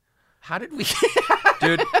bathrooms. How did we?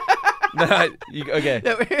 Dude. Okay.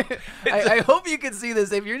 I hope you can see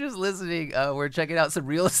this. If you're just listening, we're checking out some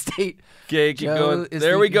real estate. Okay, keep going.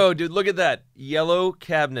 There we go, dude. Look at that. Yellow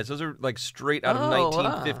cabinets. Those are like straight out of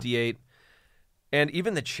 1958. Wow. And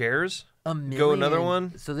even the chairs. Go another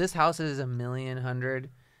one. So this house is $1,100,000.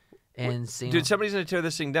 And dude, somebody's gonna tear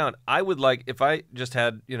this thing down. I would like if I just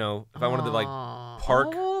had, if I wanted to like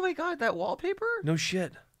park. Oh my god, that wallpaper? No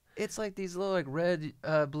shit. It's like these little like red,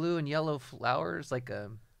 blue, and yellow flowers, like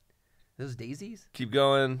those daisies. Keep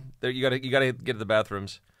going. There, you gotta get to the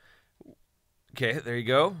bathrooms. Okay, there you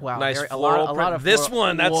go. Wow, nice floral a lot of this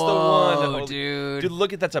one, that's Whoa, the one. Oh, dude. Dude,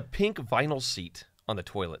 look at that's a pink vinyl seat on the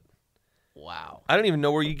toilet. Wow. I don't even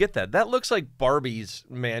know where you get that. That looks like Barbie's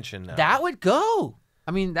mansion now. That would go.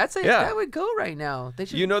 I mean, that would go right now. They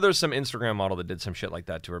should. There's some Instagram model that did some shit like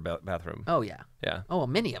that to her bathroom. Oh yeah. Yeah. Oh, well,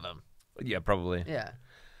 many of them. Yeah, probably. Yeah.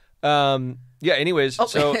 Yeah. Anyways,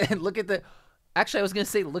 so look at the. Actually, I was gonna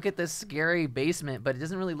say look at this scary basement, but it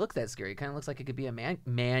doesn't really look that scary. It kind of looks like it could be a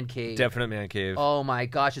man cave. Definite man cave. Oh my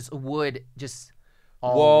gosh, it's wood, just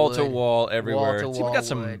all wall wood. to wall everywhere. Wall to See, we wall got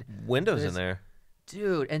some wood. windows in there.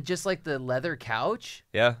 Dude, and just like the leather couch.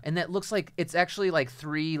 Yeah. And that looks like it's actually like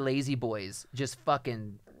 3 lazy boys just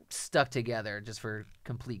fucking stuck together just for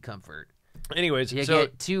complete comfort. Anyways, you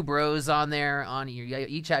get 2 bros on there. You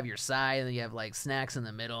each have your side, and then you have like snacks in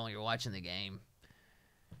the middle. And you're watching the game.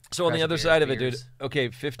 So on the other side of it, dude. Okay,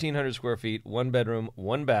 1,500 square feet, 1 bedroom,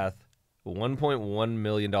 1 bath, $1.1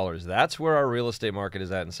 million. That's where our real estate market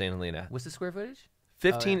is at in St. Helena. What's the square footage?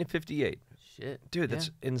 1,558. Shit, dude,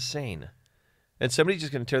 that's insane. And somebody's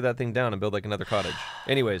just gonna tear that thing down and build like another cottage.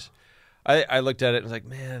 Anyways, I looked at it and was like,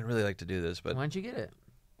 man, I'd really like to do this, but why don't you get it?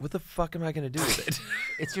 What the fuck am I gonna do with it?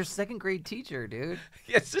 It's your 2nd grade teacher, dude.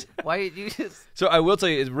 Yes. Why did you just? So I will tell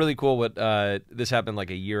you, it's really cool. What this happened like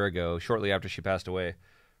a year ago, shortly after she passed away.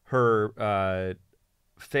 Her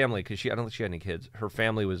family, because I don't think she had any kids. Her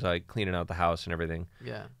family was like cleaning out the house and everything.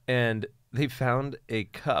 Yeah. And they found a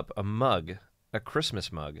cup, a mug, a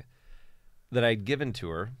Christmas mug that I'd given to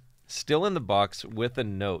her, still in the box with a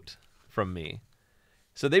note from me.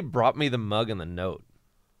 So they brought me the mug and the note.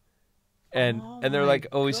 and they're my like,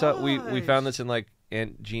 oh, we gosh. found this in like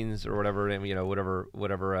Aunt Jean's or whatever, and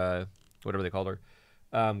whatever they called her,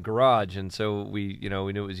 garage, and so we knew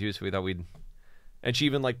it was you, so we thought we'd, and she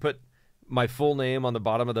even like put my full name on the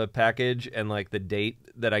bottom of the package and like the date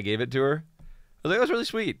that I gave it to her. I was like, that was really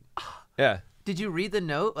sweet. Yeah. Did you read the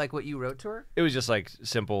note, like what you wrote to her? It was just like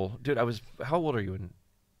simple, dude. How old are you in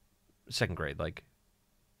second grade? Like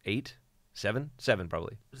 8, 7, 7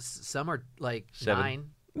 probably. Some are like 7.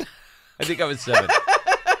 9. I think I was 7.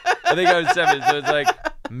 I think I was 7. So it's like,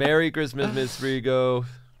 Merry Christmas, Miss Rigo,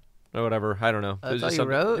 or whatever. I don't know. That's it was all just you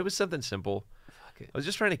wrote? It was something simple. Fuck it. I was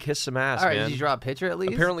just trying to kiss some ass, All right, man. did you draw a picture at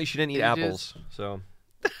least? Apparently she didn't eat Did you apples, so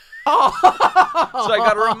Oh! so I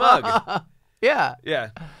got her a mug. Yeah. Yeah.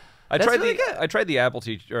 That's really good. I tried the apple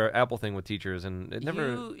thing with teachers, and it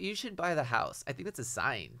never. You should buy the house. I think that's a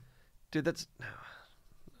sign. Dude, that's.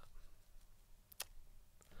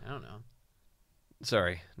 I don't know.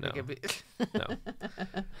 Sorry, no, It could be-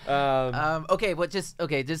 no.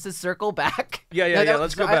 Okay, just to circle back. Yeah.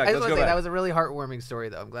 Let's go back. I just Let's want go to say back. that was a really heartwarming story,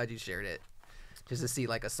 though. I'm glad you shared it, just to see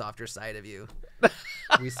like a softer side of you.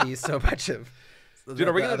 We see so much of. Dude,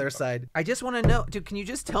 are we the gonna- other side? I just want to know, dude. Can you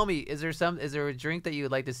just tell me? Is there a drink that you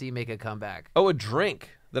would like to see make a comeback? Oh, a drink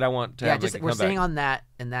that I want to have. Just make a we're comeback. staying on that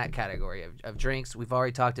in that category of drinks. We've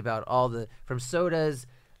already talked about all from sodas,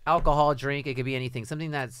 alcohol drink. It could be anything.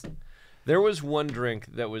 Something that's. There was one drink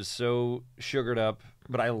that was so sugared up,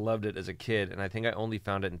 but I loved it as a kid, and I think I only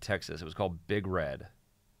found it in Texas. It was called Big Red.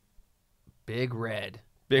 Big Red.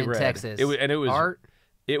 Big in Red. Texas. It was Art.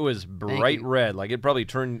 It was bright you. red. Like it probably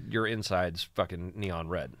turned your insides fucking neon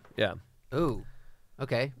red. Yeah. Ooh.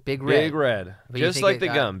 Okay. Big Red. Big Red. But you Just think like it the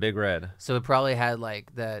got- gum. Big Red. So it probably had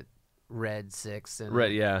like that Red 6 and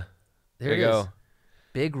Red. Yeah. There you it is. go.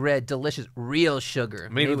 Big Red, delicious, real sugar.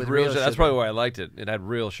 Made with real sugar. That's sugar. probably why I liked it. It had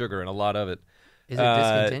real sugar and a lot of it. Is it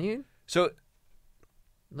discontinued? So,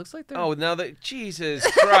 Looks like they're. oh, now that Jesus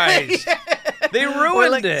Christ, they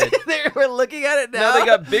ruined it. We're looking at it now. Now they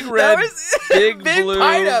got Big That Red, was- Big big Blue,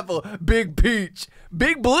 pineapple, Big Peach,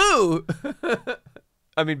 Big Blue.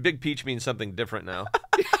 I mean, Big Peach means something different now.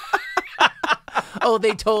 Oh,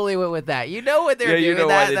 they totally went with that. You know what they're Yeah, doing? you know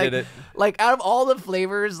that, why they like, did it. Like out of all the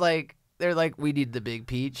flavors, like they're like, we need the Big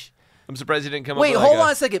Peach. I'm surprised he didn't come Wait, up with hold like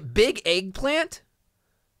on a second. Big eggplant?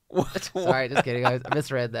 What? Sorry, just kidding. I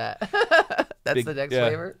misread that. That's Big- the next yeah.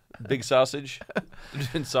 flavor. Big sausage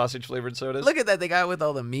and sausage flavored sodas. Look at that. They got it with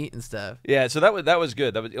all the meat and stuff. Yeah, so that was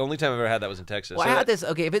good. That was the only time I've ever had that was in Texas. Well, So I had that- this.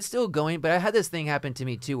 Okay, if it's still going, but I had this thing happen to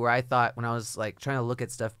me too, where I thought when I was like trying to look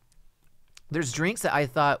at stuff, there's drinks that I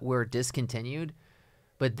thought were discontinued,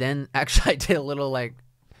 but then actually I did a little like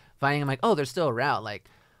finding. I'm like, oh, they're still around. Like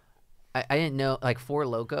I didn't know like Four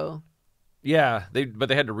Loko. Yeah, but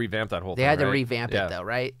they had to revamp that whole They thing. had to right? revamp Yeah. it though,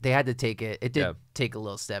 right? They had to take it. It did Yeah. take a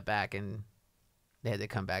little step back, and they had to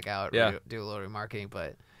come back out. Yeah. Do a little remarketing,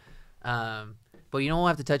 but you know what we'll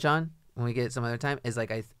have to touch on when we get some other time is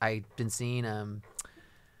like I've been seeing and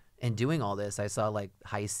doing all this. I saw like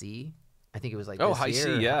High C. I think it was like Oh, this High C,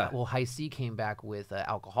 year. yeah. Well, High C came back with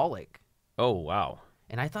alcoholic, Oh wow!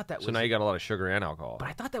 and I thought that was. So now you got a lot of sugar and alcohol. But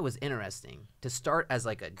I thought that was interesting to start as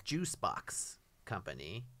like a juice box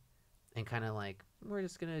company, and kind of like we're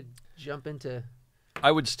just gonna jump into. I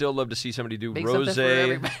would still love to see somebody do Make something for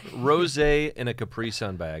everybody. rosé in a Capri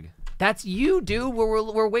Sun bag. That's you, dude.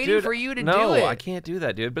 We're waiting Dude, for you to no, do it. I can't do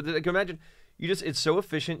that, dude. But like, imagine it's so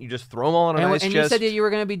efficient. You just throw them all on an And, ice and chest. you said that you were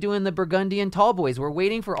going to be doing the Burgundian Tall Boys. We're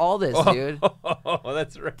waiting for all this, dude. Oh,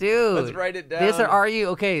 that's right. Dude, Let's write it down. This are you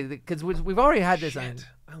okay? Because we've already had this on. Shit,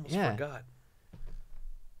 I almost Yeah. forgot.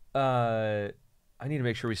 I need to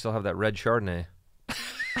make sure we still have that red Chardonnay.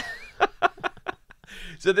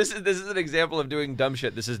 So this is an example of doing dumb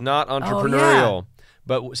shit. This is not entrepreneurial,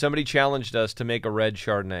 but somebody challenged us to make a red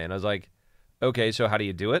Chardonnay, and I was like, okay, so how do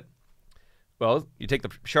you do it? Well, you take the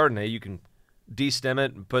Chardonnay, you can destem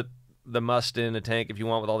it and put the must in a tank if you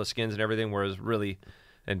want with all the skins and everything, whereas really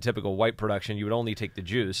in typical white production, you would only take the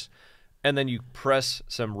juice. And then you press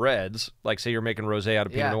some reds, like say you're making rosé out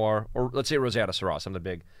of Pinot Noir, or let's say rosé out of Syrah, something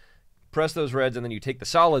big. Press those reds, and then you take the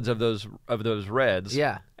solids of those reds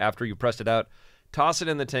after you pressed it out, toss it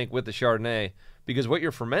in the tank with the Chardonnay, because what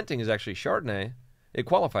you're fermenting is actually Chardonnay. It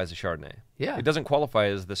qualifies as Chardonnay. Yeah. It doesn't qualify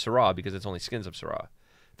as the Syrah because it's only skins of Syrah.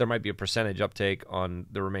 There might be a percentage uptake on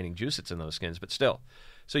the remaining juice that's in those skins, but still.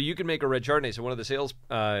 So you can make a red Chardonnay. So one of the sales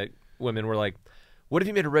women were like, what if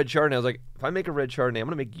you made a red Chardonnay? I was like, if I make a red Chardonnay, I'm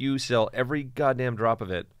going to make you sell every goddamn drop of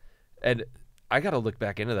it. And I got to look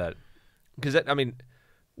back into that. Because,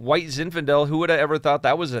 White Zinfandel, who would have ever thought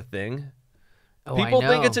that was a thing? Oh, People I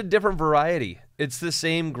think know. it's a different variety. It's the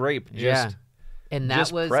same grape, just and that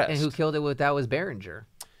just was pressed. and who killed it with that was Behringer.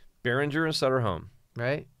 Behringer and Sutter Home.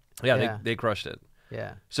 Right? Yeah, they crushed it.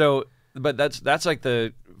 Yeah. So, but that's like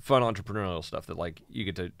the fun entrepreneurial stuff that like you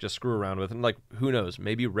get to just screw around with, and like who knows,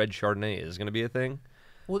 maybe red Chardonnay is going to be a thing.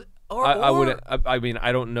 Well, I wouldn't. I mean,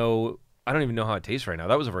 I don't know. I don't even know how it tastes right now.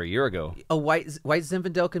 That was over a year ago. A white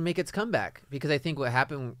Zinfandel can make its comeback, because I think what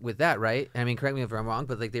happened with that, right? I mean, correct me if I'm wrong,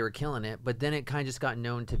 but like they were killing it, but then it kind of just got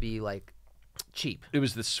known to be like cheap. It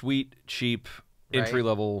was the sweet, cheap, entry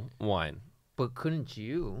level wine. But couldn't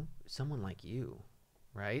you, someone like you,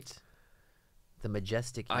 right? The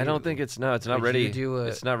majestic. I don't think it's not ready.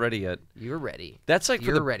 It's not ready yet. You're ready. That's like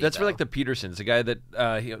You're ready. That's for like the Petersons, the guy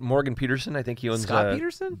that Morgan Peterson. I think he owns Scott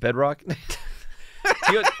Peterson? Bedrock.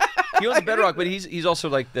 He owns Bedrock, but he's also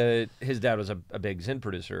like his dad was a big Zin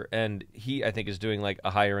producer, and he I think is doing like a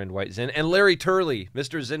higher end white Zin. And Larry Turley,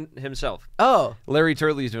 Mr. Zin himself. Oh, Larry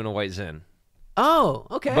Turley's doing a white Zin. Oh,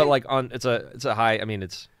 okay. But like it's a high. I mean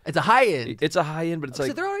it's a high end. It's a high end, but it's like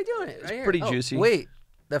so they're already doing it. It's right pretty here. juicy. Wait,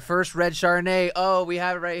 the first red Chardonnay. Oh, we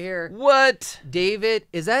have it right here. What? David,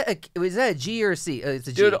 is that a G or a C? It's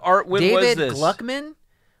a G. Dude, Art, when David was this? Gluckman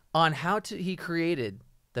on how he created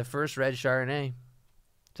the first red Chardonnay.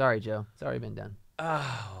 Sorry, Joe. It's already been done.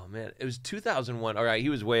 Oh, man. It was 2001. All right, he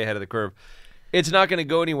was way ahead of the curve. It's not going to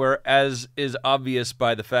go anywhere, as is obvious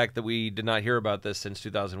by the fact that we did not hear about this since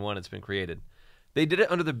 2001. It's been created. They did it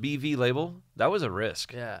under the BV label. That was a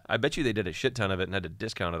risk. Yeah. I bet you they did a shit ton of it and had to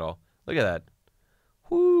discount it all. Look at that.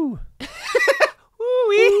 Woo.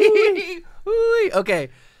 Woo-wee. Woo-wee. Okay.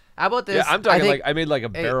 How about this? Yeah, I'm talking I made like a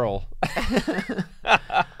barrel.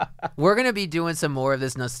 We're going to be doing some more of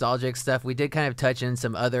this nostalgic stuff. We did kind of touch in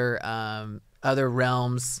some other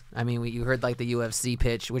realms. I mean, you heard like the UFC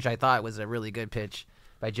pitch, which I thought was a really good pitch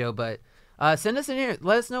by Joe. But send us in here.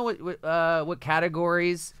 Let us know what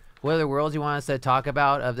categories, what other worlds you want us to talk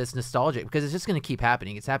about of this nostalgic, because it's just going to keep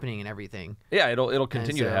happening. It's happening in everything. Yeah, it'll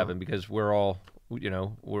continue to happen because we're all,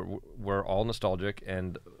 we're all nostalgic,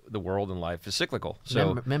 and the world and life is cyclical.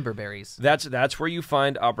 So member berries. That's where you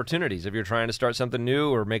find opportunities. If you're trying to start something new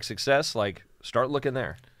or make success, like start looking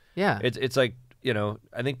there. Yeah. It's like,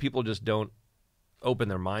 I think people just don't open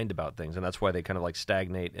their mind about things, and that's why they kind of like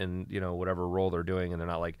stagnate in, whatever role they're doing, and they're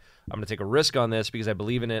not like, I'm going to take a risk on this because I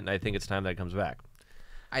believe in it and I think it's time that it comes back.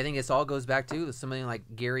 I think this all goes back to something like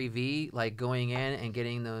Gary Vee, like going in and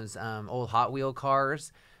getting those old Hot Wheel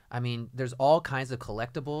cars. I mean, there's all kinds of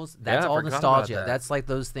collectibles. That's all nostalgia. That's like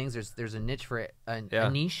those things. There's a niche for it, a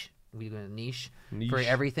niche. We do a niche for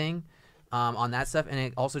everything on that stuff. And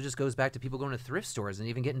it also just goes back to people going to thrift stores and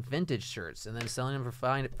even getting vintage shirts and then selling them for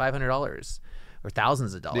 $500 or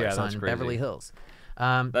thousands of dollars on Beverly Hills.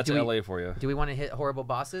 That's LA for you. Do we want to hit horrible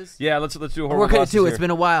bosses? Yeah, let's do horrible bosses. We're going to. Here. It's been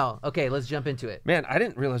a while. Okay, let's jump into it. Man, I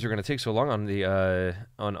didn't realize we were going to take so long on the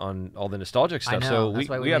on all the nostalgic stuff. I know. So That's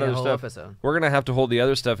why we got need other a whole stuff. episode. We're going to have to hold the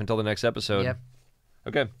other stuff until the next episode. Yep.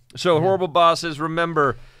 Okay. So horrible bosses.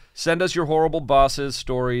 Remember, send us your horrible bosses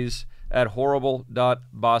stories at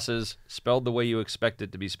horrible.bosses, spelled the way you expect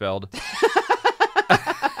it to be spelled,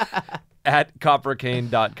 at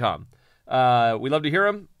coppercane.com. We love to hear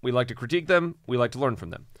them. We like to critique them. We like to learn from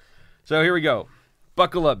them. So here we go.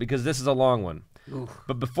 Buckle up, because this is a long one. Oof.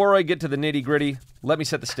 But before I get to the nitty-gritty, let me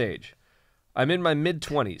set the stage. I'm in my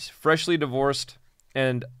mid-20s, freshly divorced,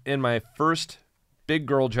 and in my first big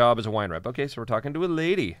girl job as a wine rep. Okay, so we're talking to a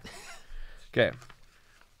lady. Okay.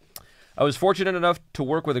 I was fortunate enough to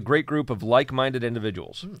work with a great group of like-minded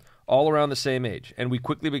individuals, all around the same age, and we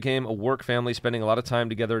quickly became a work family, spending a lot of time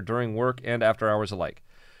together during work and after hours alike.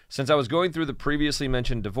 Since I was going through the previously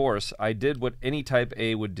mentioned divorce, I did what any type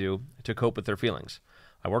A would do to cope with their feelings.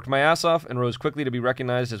 I worked my ass off and rose quickly to be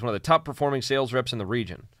recognized as one of the top-performing sales reps in the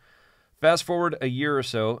region. Fast forward a year or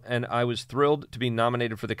so, and I was thrilled to be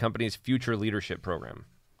nominated for the company's future leadership program.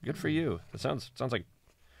 Good for you. That sounds like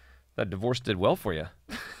that divorce did well for you.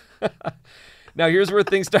 Now, here's where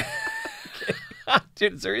things start.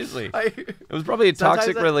 Dude, seriously. It was probably a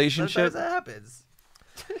toxic relationship. Sometimes that happens.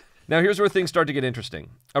 Now, here's where things start to get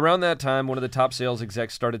interesting. Around that time, one of the top sales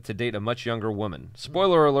execs started to date a much younger woman.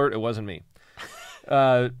 Spoiler alert, it wasn't me.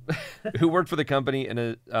 Who worked for the company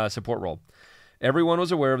in a support role. Everyone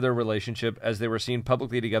was aware of their relationship as they were seen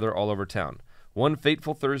publicly together all over town. One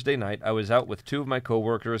fateful Thursday night, I was out with two of my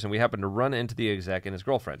coworkers, and we happened to run into the exec and his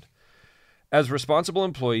girlfriend. As responsible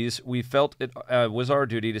employees, we felt it was our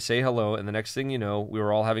duty to say hello, and the next thing you know, we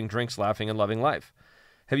were all having drinks, laughing, and loving life.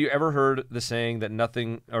 Have you ever heard the saying that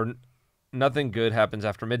nothing good happens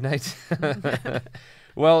after midnight?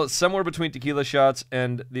 Well, somewhere between tequila shots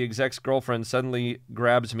and the exec's girlfriend suddenly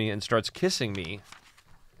grabs me and starts kissing me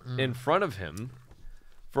in front of him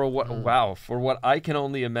for what I can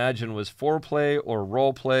only imagine was foreplay or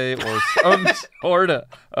role play or some sort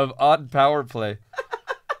of odd power play.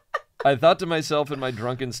 I thought to myself in my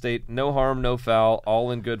drunken state, no harm, no foul, all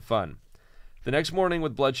in good fun. The next morning,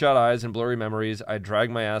 with bloodshot eyes and blurry memories, I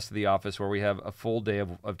dragged my ass to the office where we have a full day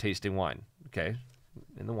of tasting wine. Okay,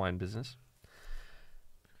 in the wine business.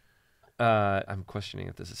 I'm questioning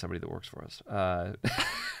if this is somebody that works for us.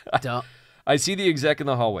 Don't. I see the exec in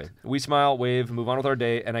the hallway. We smile, wave, move on with our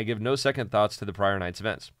day, and I give no second thoughts to the prior night's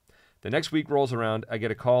events. The next week rolls around. I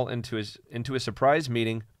get a call into a surprise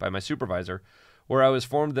meeting by my supervisor, where I was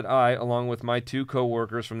informed that I, along with my 2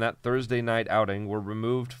 co-workers from that Thursday night outing, were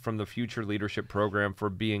removed from the future leadership program for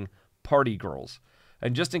being party girls.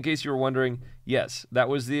 And just in case you were wondering, yes, that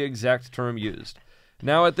was the exact term used.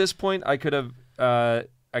 Now, at this point, I could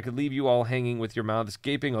leave you all hanging with your mouths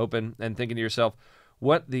gaping open and thinking to yourself,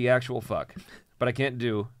 what the actual fuck? But I can't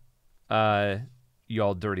do you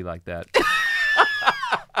all dirty like that.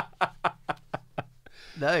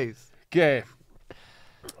 Nice. Okay.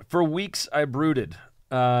 For weeks, I brooded.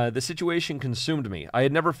 The situation consumed me. I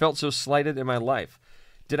had never felt so slighted in my life.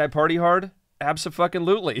 Did I party hard?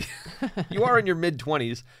 Abso-fucking-lutely. You are in your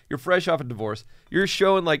mid-20s. You're fresh off a divorce. You're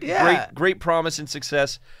showing, like, great promise and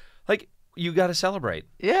success. Like, you got to celebrate.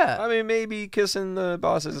 Yeah. I mean, maybe kissing the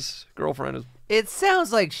boss's girlfriend is... It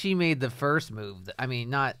sounds like she made the first move. I mean,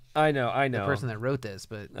 not I know. the person that wrote this,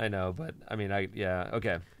 but... I know, but, I mean, yeah,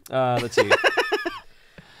 okay. Let's see.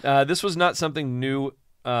 This was not something new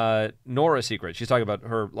nor a secret. She's talking about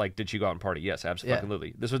her, like, did she go out and party? Yes, absolutely.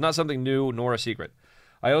 Yeah. This was not something new nor a secret.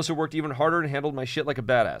 I also worked even harder and handled my shit like a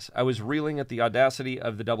badass. I was reeling at the audacity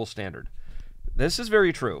of the double standard. This is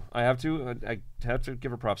very true. I have to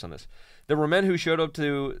give her props on this. There were men who showed up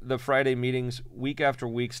to the Friday meetings week after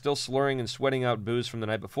week, still slurring and sweating out booze from the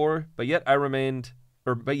night before, but yet they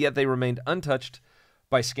remained untouched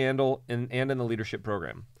by scandal and in the leadership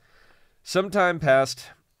program. Some time passed,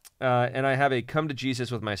 and I have a come to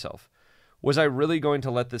Jesus with myself. Was I really going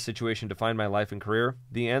to let this situation define my life and career?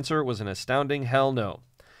 The answer was an astounding hell no.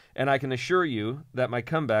 And I can assure you that my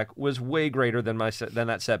comeback was way greater than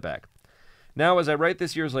that setback. Now, as I write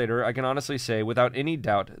this years later, I can honestly say without any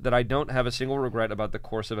doubt that I don't have a single regret about the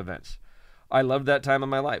course of events. I loved that time of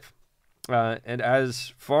my life. And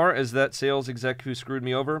as far as that sales exec who screwed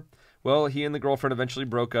me over, well, he and the girlfriend eventually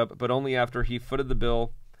broke up, but only after he footed the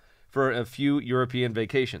bill for a few European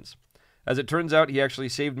vacations. As it turns out, he actually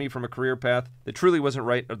saved me from a career path that truly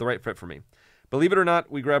wasn't the right fit for me. Believe it or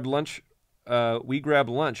not, we grab lunch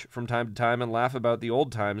from time to time and laugh about the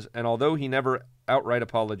old times, and although he never outright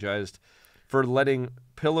apologized for letting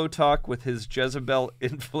pillow talk with his Jezebel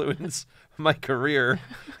influence my career,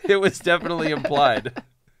 it was definitely implied.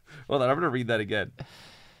 Hold on, I'm going to read that again.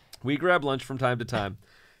 We grab lunch from time to time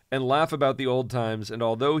and laugh about the old times, and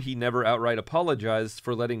although he never outright apologized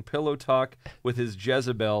for letting pillow talk with his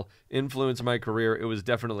Jezebel influence my career, it was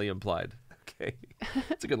definitely implied. Okay,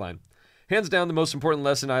 it's a good line. Hands down, the most important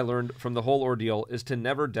lesson I learned from the whole ordeal is to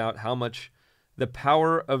never doubt how much the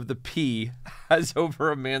power of the P has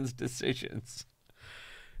over a man's decisions.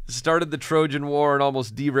 Started the Trojan War and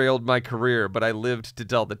almost derailed my career, but I lived to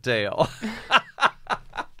tell the tale.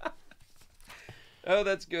 Oh,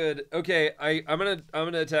 that's good. Okay, I'm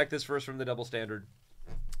gonna attack this first from the double standard.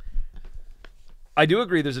 I do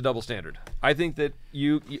agree there's a double standard. I think that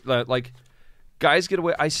you like guys get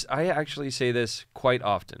away. I actually say this quite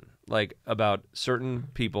often, like about certain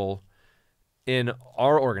people in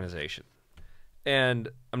our organization. And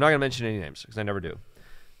I'm not going to mention any names because I never do.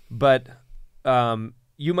 But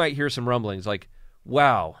you might hear some rumblings like,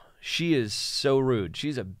 wow, she is so rude.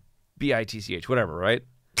 She's a bitch, whatever, right?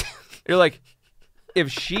 You're like,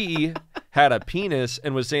 if she had a penis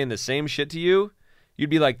and was saying the same shit to you, you'd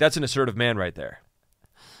be like, that's an assertive man right there.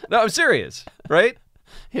 No, I'm serious, right?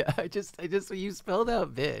 Yeah, I just you spelled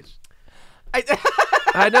out bitch.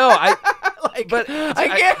 I know. But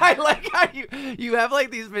I like how you have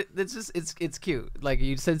like these. It's cute. Like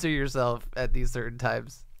you censor yourself at these certain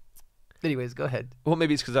times. Anyways, go ahead. Well,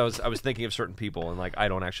 maybe it's because I was thinking of certain people and like I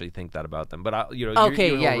don't actually think that about them. But you're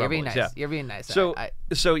being nice. Yeah. You're being nice. So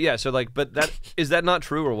like, but that is that not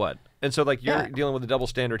true or what? And so like you're dealing with a double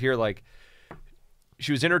standard here. Like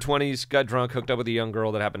she was in her 20s, got drunk, hooked up with a young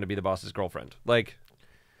girl that happened to be the boss's girlfriend. Like.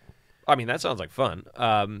 I mean, that sounds like fun.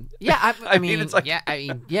 Yeah, I mean, it's like,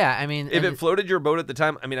 I mean, if it floated your boat at the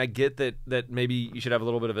time, I mean, I get that maybe you should have a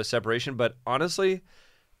little bit of a separation, but honestly,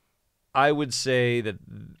 I would say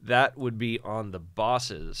that would be on the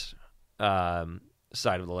boss's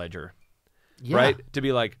side of the ledger, right? To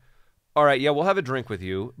be like, all right, yeah, we'll have a drink with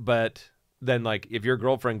you, but then like if your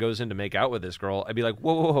girlfriend goes in to make out with this girl, I'd be like,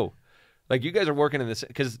 whoa. Like you guys are working in this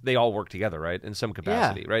because they all work together, right? In some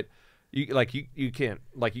capacity, right? You can't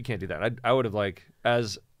do that. I would have like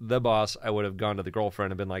as the boss, I would have gone to the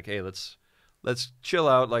girlfriend and been like, hey, let's chill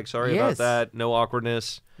out. Like, sorry about that. No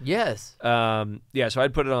awkwardness. Yes. Yeah. So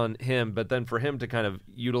I'd put it on him, but then for him to kind of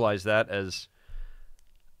utilize that as,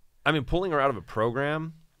 I mean, pulling her out of a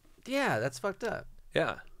program. Yeah, that's fucked up.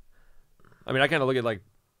 Yeah. I mean, I kind of look at like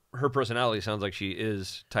her personality sounds like she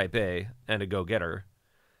is type A and a go-getter.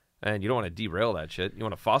 And you don't want to derail that shit. You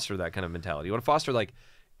want to foster that kind of mentality. You want to foster like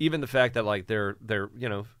even the fact that like they're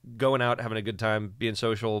going out, having a good time, being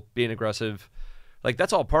social, being aggressive. Like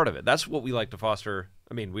that's all part of it. That's what we like to foster.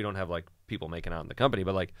 I mean, we don't have like people making out in the company,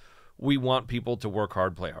 but like we want people to work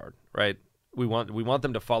hard, play hard, right? We want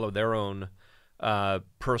them to follow their own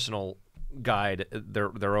personal guide,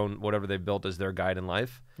 their own whatever they've built as their guide in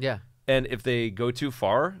life. Yeah. And if they go too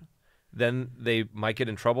far, then they might get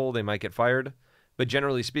in trouble. They might get fired. But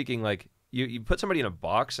generally speaking, like you put somebody in a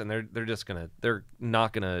box and they're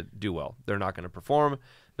not gonna do well. They're not gonna perform,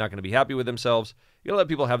 not gonna be happy with themselves. You gotta let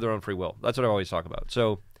people have their own free will. That's what I always talk about.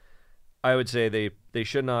 So I would say they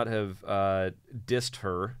should not have dissed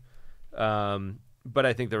her. But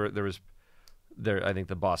I think I think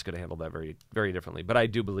the boss could have handled that very, very differently. But I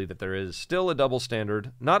do believe that there is still a double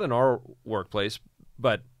standard, not in our workplace,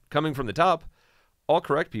 but coming from the top. I'll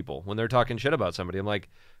correct people when they're talking shit about somebody. I'm like,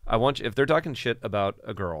 if they're talking shit about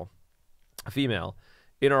a girl, a female,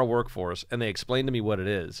 in our workforce, and they explain to me what it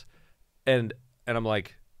is, and I'm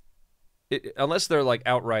like, unless they're like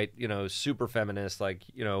outright, super feminist, like,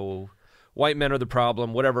 white men are the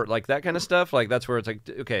problem, whatever, like that kind of stuff, like that's where it's like,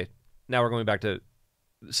 okay, now we're going back to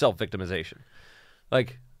self-victimization.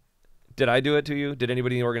 Like, did I do it to you? Did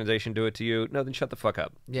anybody in the organization do it to you? No, then shut the fuck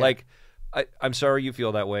up. Yeah. Like, I'm sorry you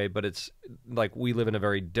feel that way, but it's like we live in a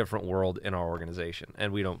very different world in our organization,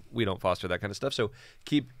 and we don't foster that kind of stuff. So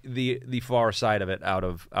keep the far side of it out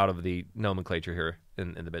of the nomenclature here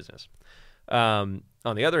in the business. On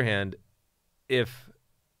the other hand, if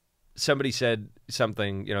somebody said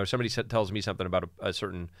something, somebody tells me something about a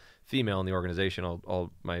certain female in the organization,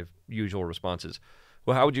 all my usual responses.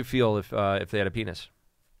 Well, how would you feel if they had a penis?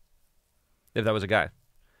 If that was a guy?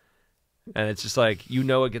 And it's just like,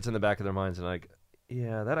 it gets in the back of their minds and like,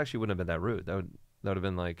 yeah, that actually wouldn't have been that rude. That would have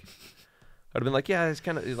been like, I'd have been like, yeah, it's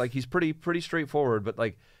kind of like he's pretty straightforward, but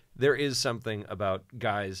like there is something about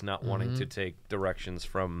guys not wanting to take directions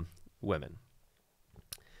from women.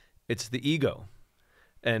 It's the ego,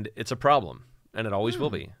 and it's a problem, and it always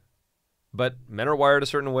will be. But men are wired a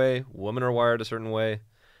certain way, women are wired a certain way,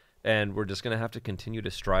 and we're just going to have to continue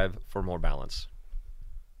to strive for more balance.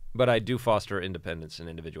 But I do foster independence and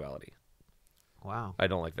individuality. Wow. I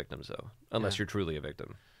don't like victims, though, unless you're truly a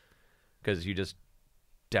victim. Because you just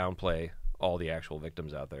downplay all the actual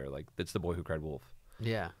victims out there. Like, it's the boy who cried wolf.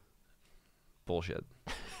 Yeah. Bullshit.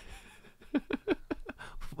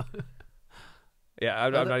 Yeah,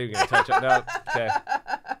 I'm not even going to touch it. No, okay.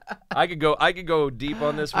 I could go deep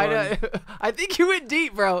on this one. I know. I think you went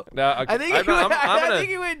deep, bro. No, okay. I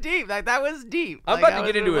think you went deep. Like that was deep. I'm about to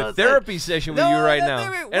get into a therapy session with you right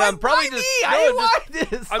now, and I'm probably just.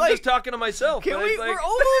 I'm just talking to myself. We're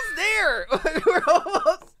almost there. We're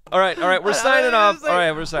almost. All right. We're signing off. All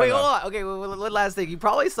right, we're signing off. Wait, hold on. Okay, one last thing. You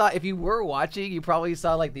probably saw, if you were watching, you probably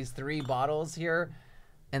saw like these 3 bottles here,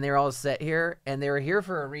 and they're all set here, and they were here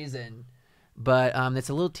for a reason. But it's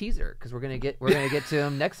a little teaser because we're gonna get to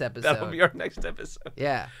them next episode. That'll be our next episode.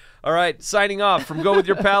 Yeah. All right. Signing off from Go With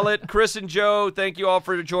Your Palate. Chris and Joe, thank you all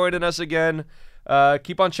for joining us again.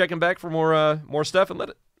 Keep on checking back for more stuff, and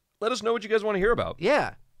let us know what you guys want to hear about.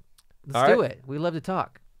 Yeah. Let's do it. We love to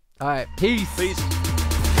talk. All right. Peace.